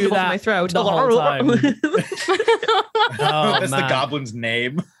have to do that my throat the whole time. That's the goblin's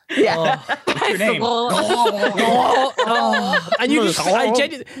name. Yeah. What's your name? And you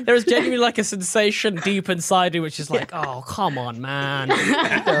there is genuinely like a sensation deep inside you, which is like, oh, come on, man.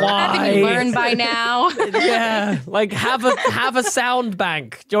 Why? Haven't you learned by now? Yeah, like have a sound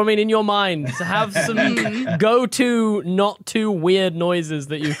bank. Do you know what I mean? In your mind, have some go-to, not too weird noises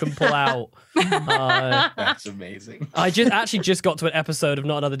that you can pull out. That's amazing. I just got to an episode of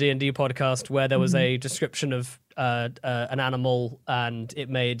Not Another D&D podcast where there was a description of an animal, and it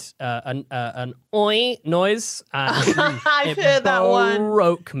made an oi noise, and I've heard that one.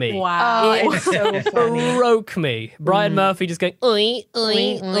 Broke me. Wow, it's so funny. Broke me. Brian Murphy just going oi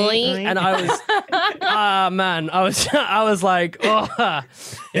oi oi, and I was I was like, oh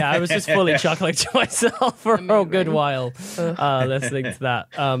yeah, I was just fully chuckling to myself for a good while listening to that.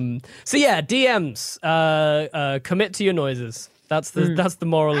 So yeah, DMs, commit to your noises. That's the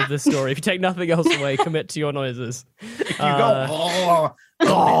moral of this story. If you take nothing else away, commit to your noises. You go.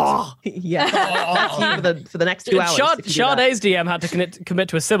 Yeah, that's you for the next 2 hours. Sade's DM had to commit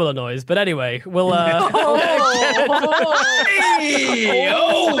to a similar noise, but anyway, we'll.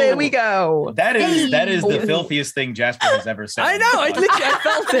 There we go. That is the filthiest thing Jasper has ever said. I know. I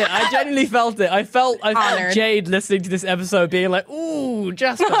felt it. I genuinely felt it. I felt Jade listening to this episode being like, "Ooh,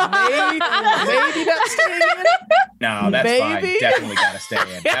 Jasper, maybe that's staying in." No, that's fine. Definitely gotta stay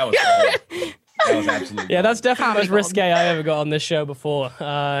in. That was absolutely. Yeah, that's definitely the most risque I ever got on this show before.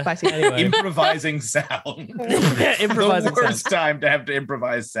 Anyway. Improvising sound. Improvising the worst time to have to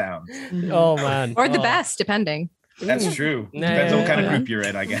improvise sound. Oh man. Or the best, depending. That's true. Depends on what kind of group you're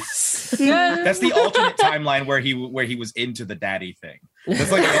in, I guess. That's the alternate timeline where he was into the daddy thing.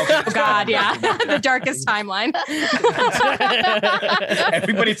 That's like the darkest timeline.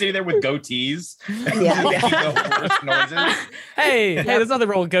 Everybody's sitting there with goatees. Yeah. Making the worst noises. Hey, there's nothing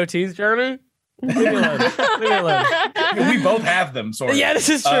wrong with goatees, Jeremy. Leave me alone. We both have them, sort of. Yeah, this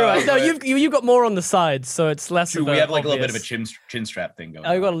is true. No, you've got more on the sides, so it's less. True, we have like a little bit of a chin strap thing going.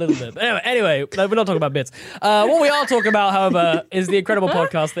 I've got a little bit. Anyway, we're not talking about bits. What we are talking about, however, is the incredible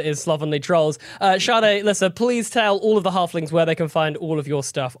podcast that is Slovenly Trolls. Sade, Lissa, please tell all of the halflings where they can find all of your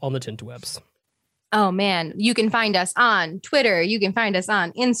stuff on the Tinterwebs. Oh, man. You can find us on Twitter. You can find us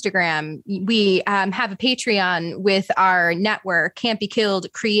on Instagram. We have a Patreon with our network, Can't Be Killed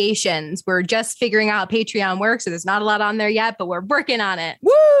Creations. We're just figuring out how Patreon works, so there's not a lot on there yet, but we're working on it.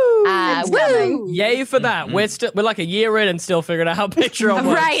 Woo! Woo! Yay for that. Mm-hmm. We're like a year in and still figuring out how Patreon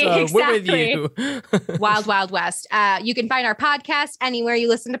works. Right, so exactly. We're with you. Wild, Wild West. You can find our podcast anywhere you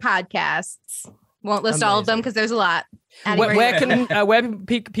listen to podcasts. Won't list all of them because there's a lot. Where can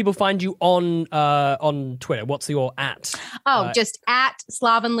people find you on Twitter? What's your at? Just at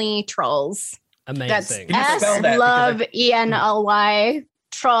Slovenly Trolls. Amazing. That's SLOVENLY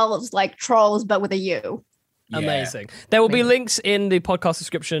Trolls, like trolls but with a U. Yeah. Amazing. There will be links in the podcast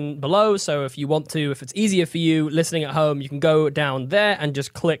description below. So if you want to, if it's easier for you listening at home, you can go down there and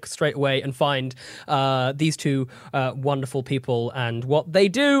just click straight away and find these two wonderful people and what they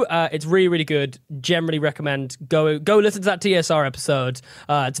do. It's really, really good. Generally recommend go listen to that TSR episode.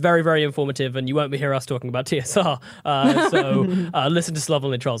 It's very, very informative, and you won't hear us talking about TSR. So listen to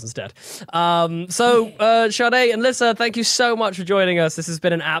Slovenly Trolls instead. Sade and Lissa, thank you so much for joining us. This has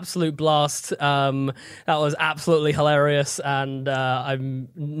been an absolute blast. That was absolutely hilarious, and I'm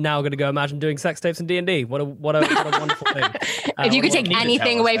now going to go imagine doing sex tapes in D&D. What a wonderful thing. If you could take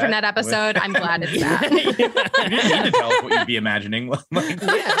anything away from that episode, I'm glad it's that. You didn't need to tell us what you'd be imagining.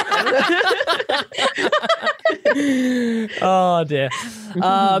 Oh dear.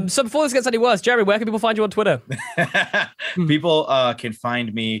 So before this gets any worse, Jeremy, where can people find you on Twitter? People can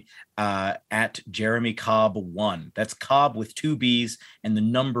find me at Jeremy Cobb 1. That's Cobb with 2 B's and the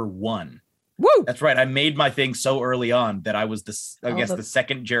number 1. Woo! That's right. I made my thing so early on that I was the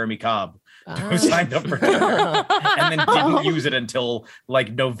second Jeremy Cobb who signed up for Twitter and then didn't use it until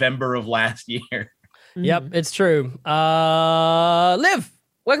like November of last year. Yep, it's true. Liv,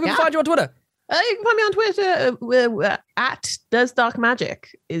 where can people find you on Twitter? You can find me on Twitter at Does Dark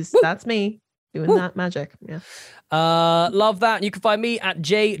Magic. That's me doing that magic. Yeah. Love that. You can find me at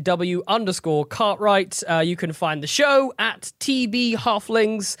JW_Cartwright. You can find the show at TB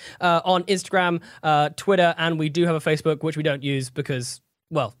Halflings on Instagram, Twitter, and we do have a Facebook, which we don't use because,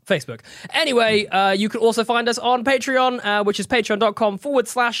 well, Facebook. Anyway, you can also find us on Patreon, which is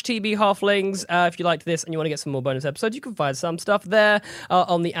patreon.com/TB Halflings. If you liked this and you want to get some more bonus episodes, you can find some stuff there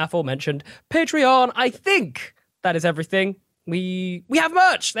on the aforementioned Patreon. I think that is everything. We have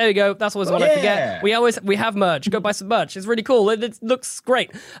merch. There you go. That's always what I forget. We have merch. Go buy some merch. It's really cool. It looks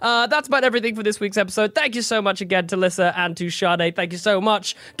great. That's about everything for this week's episode. Thank you so much again to Lissa and to Sade. Thank you so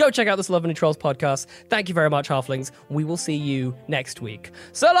much. Go check out the Slovenly Trolls podcast. Thank you very much, Halflings. We will see you next week.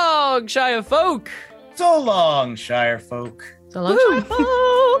 So long, Shire folk. So long, Shire folk. So long, Shire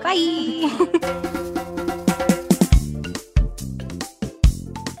folk. Bye.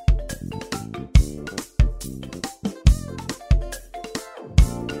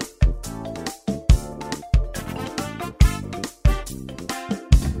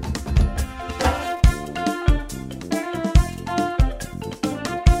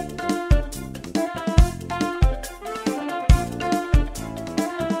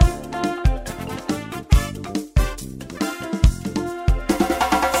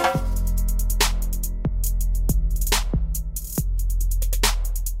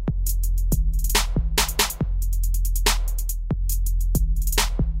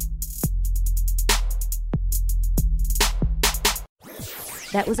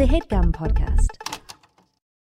 That was a HeadGum podcast.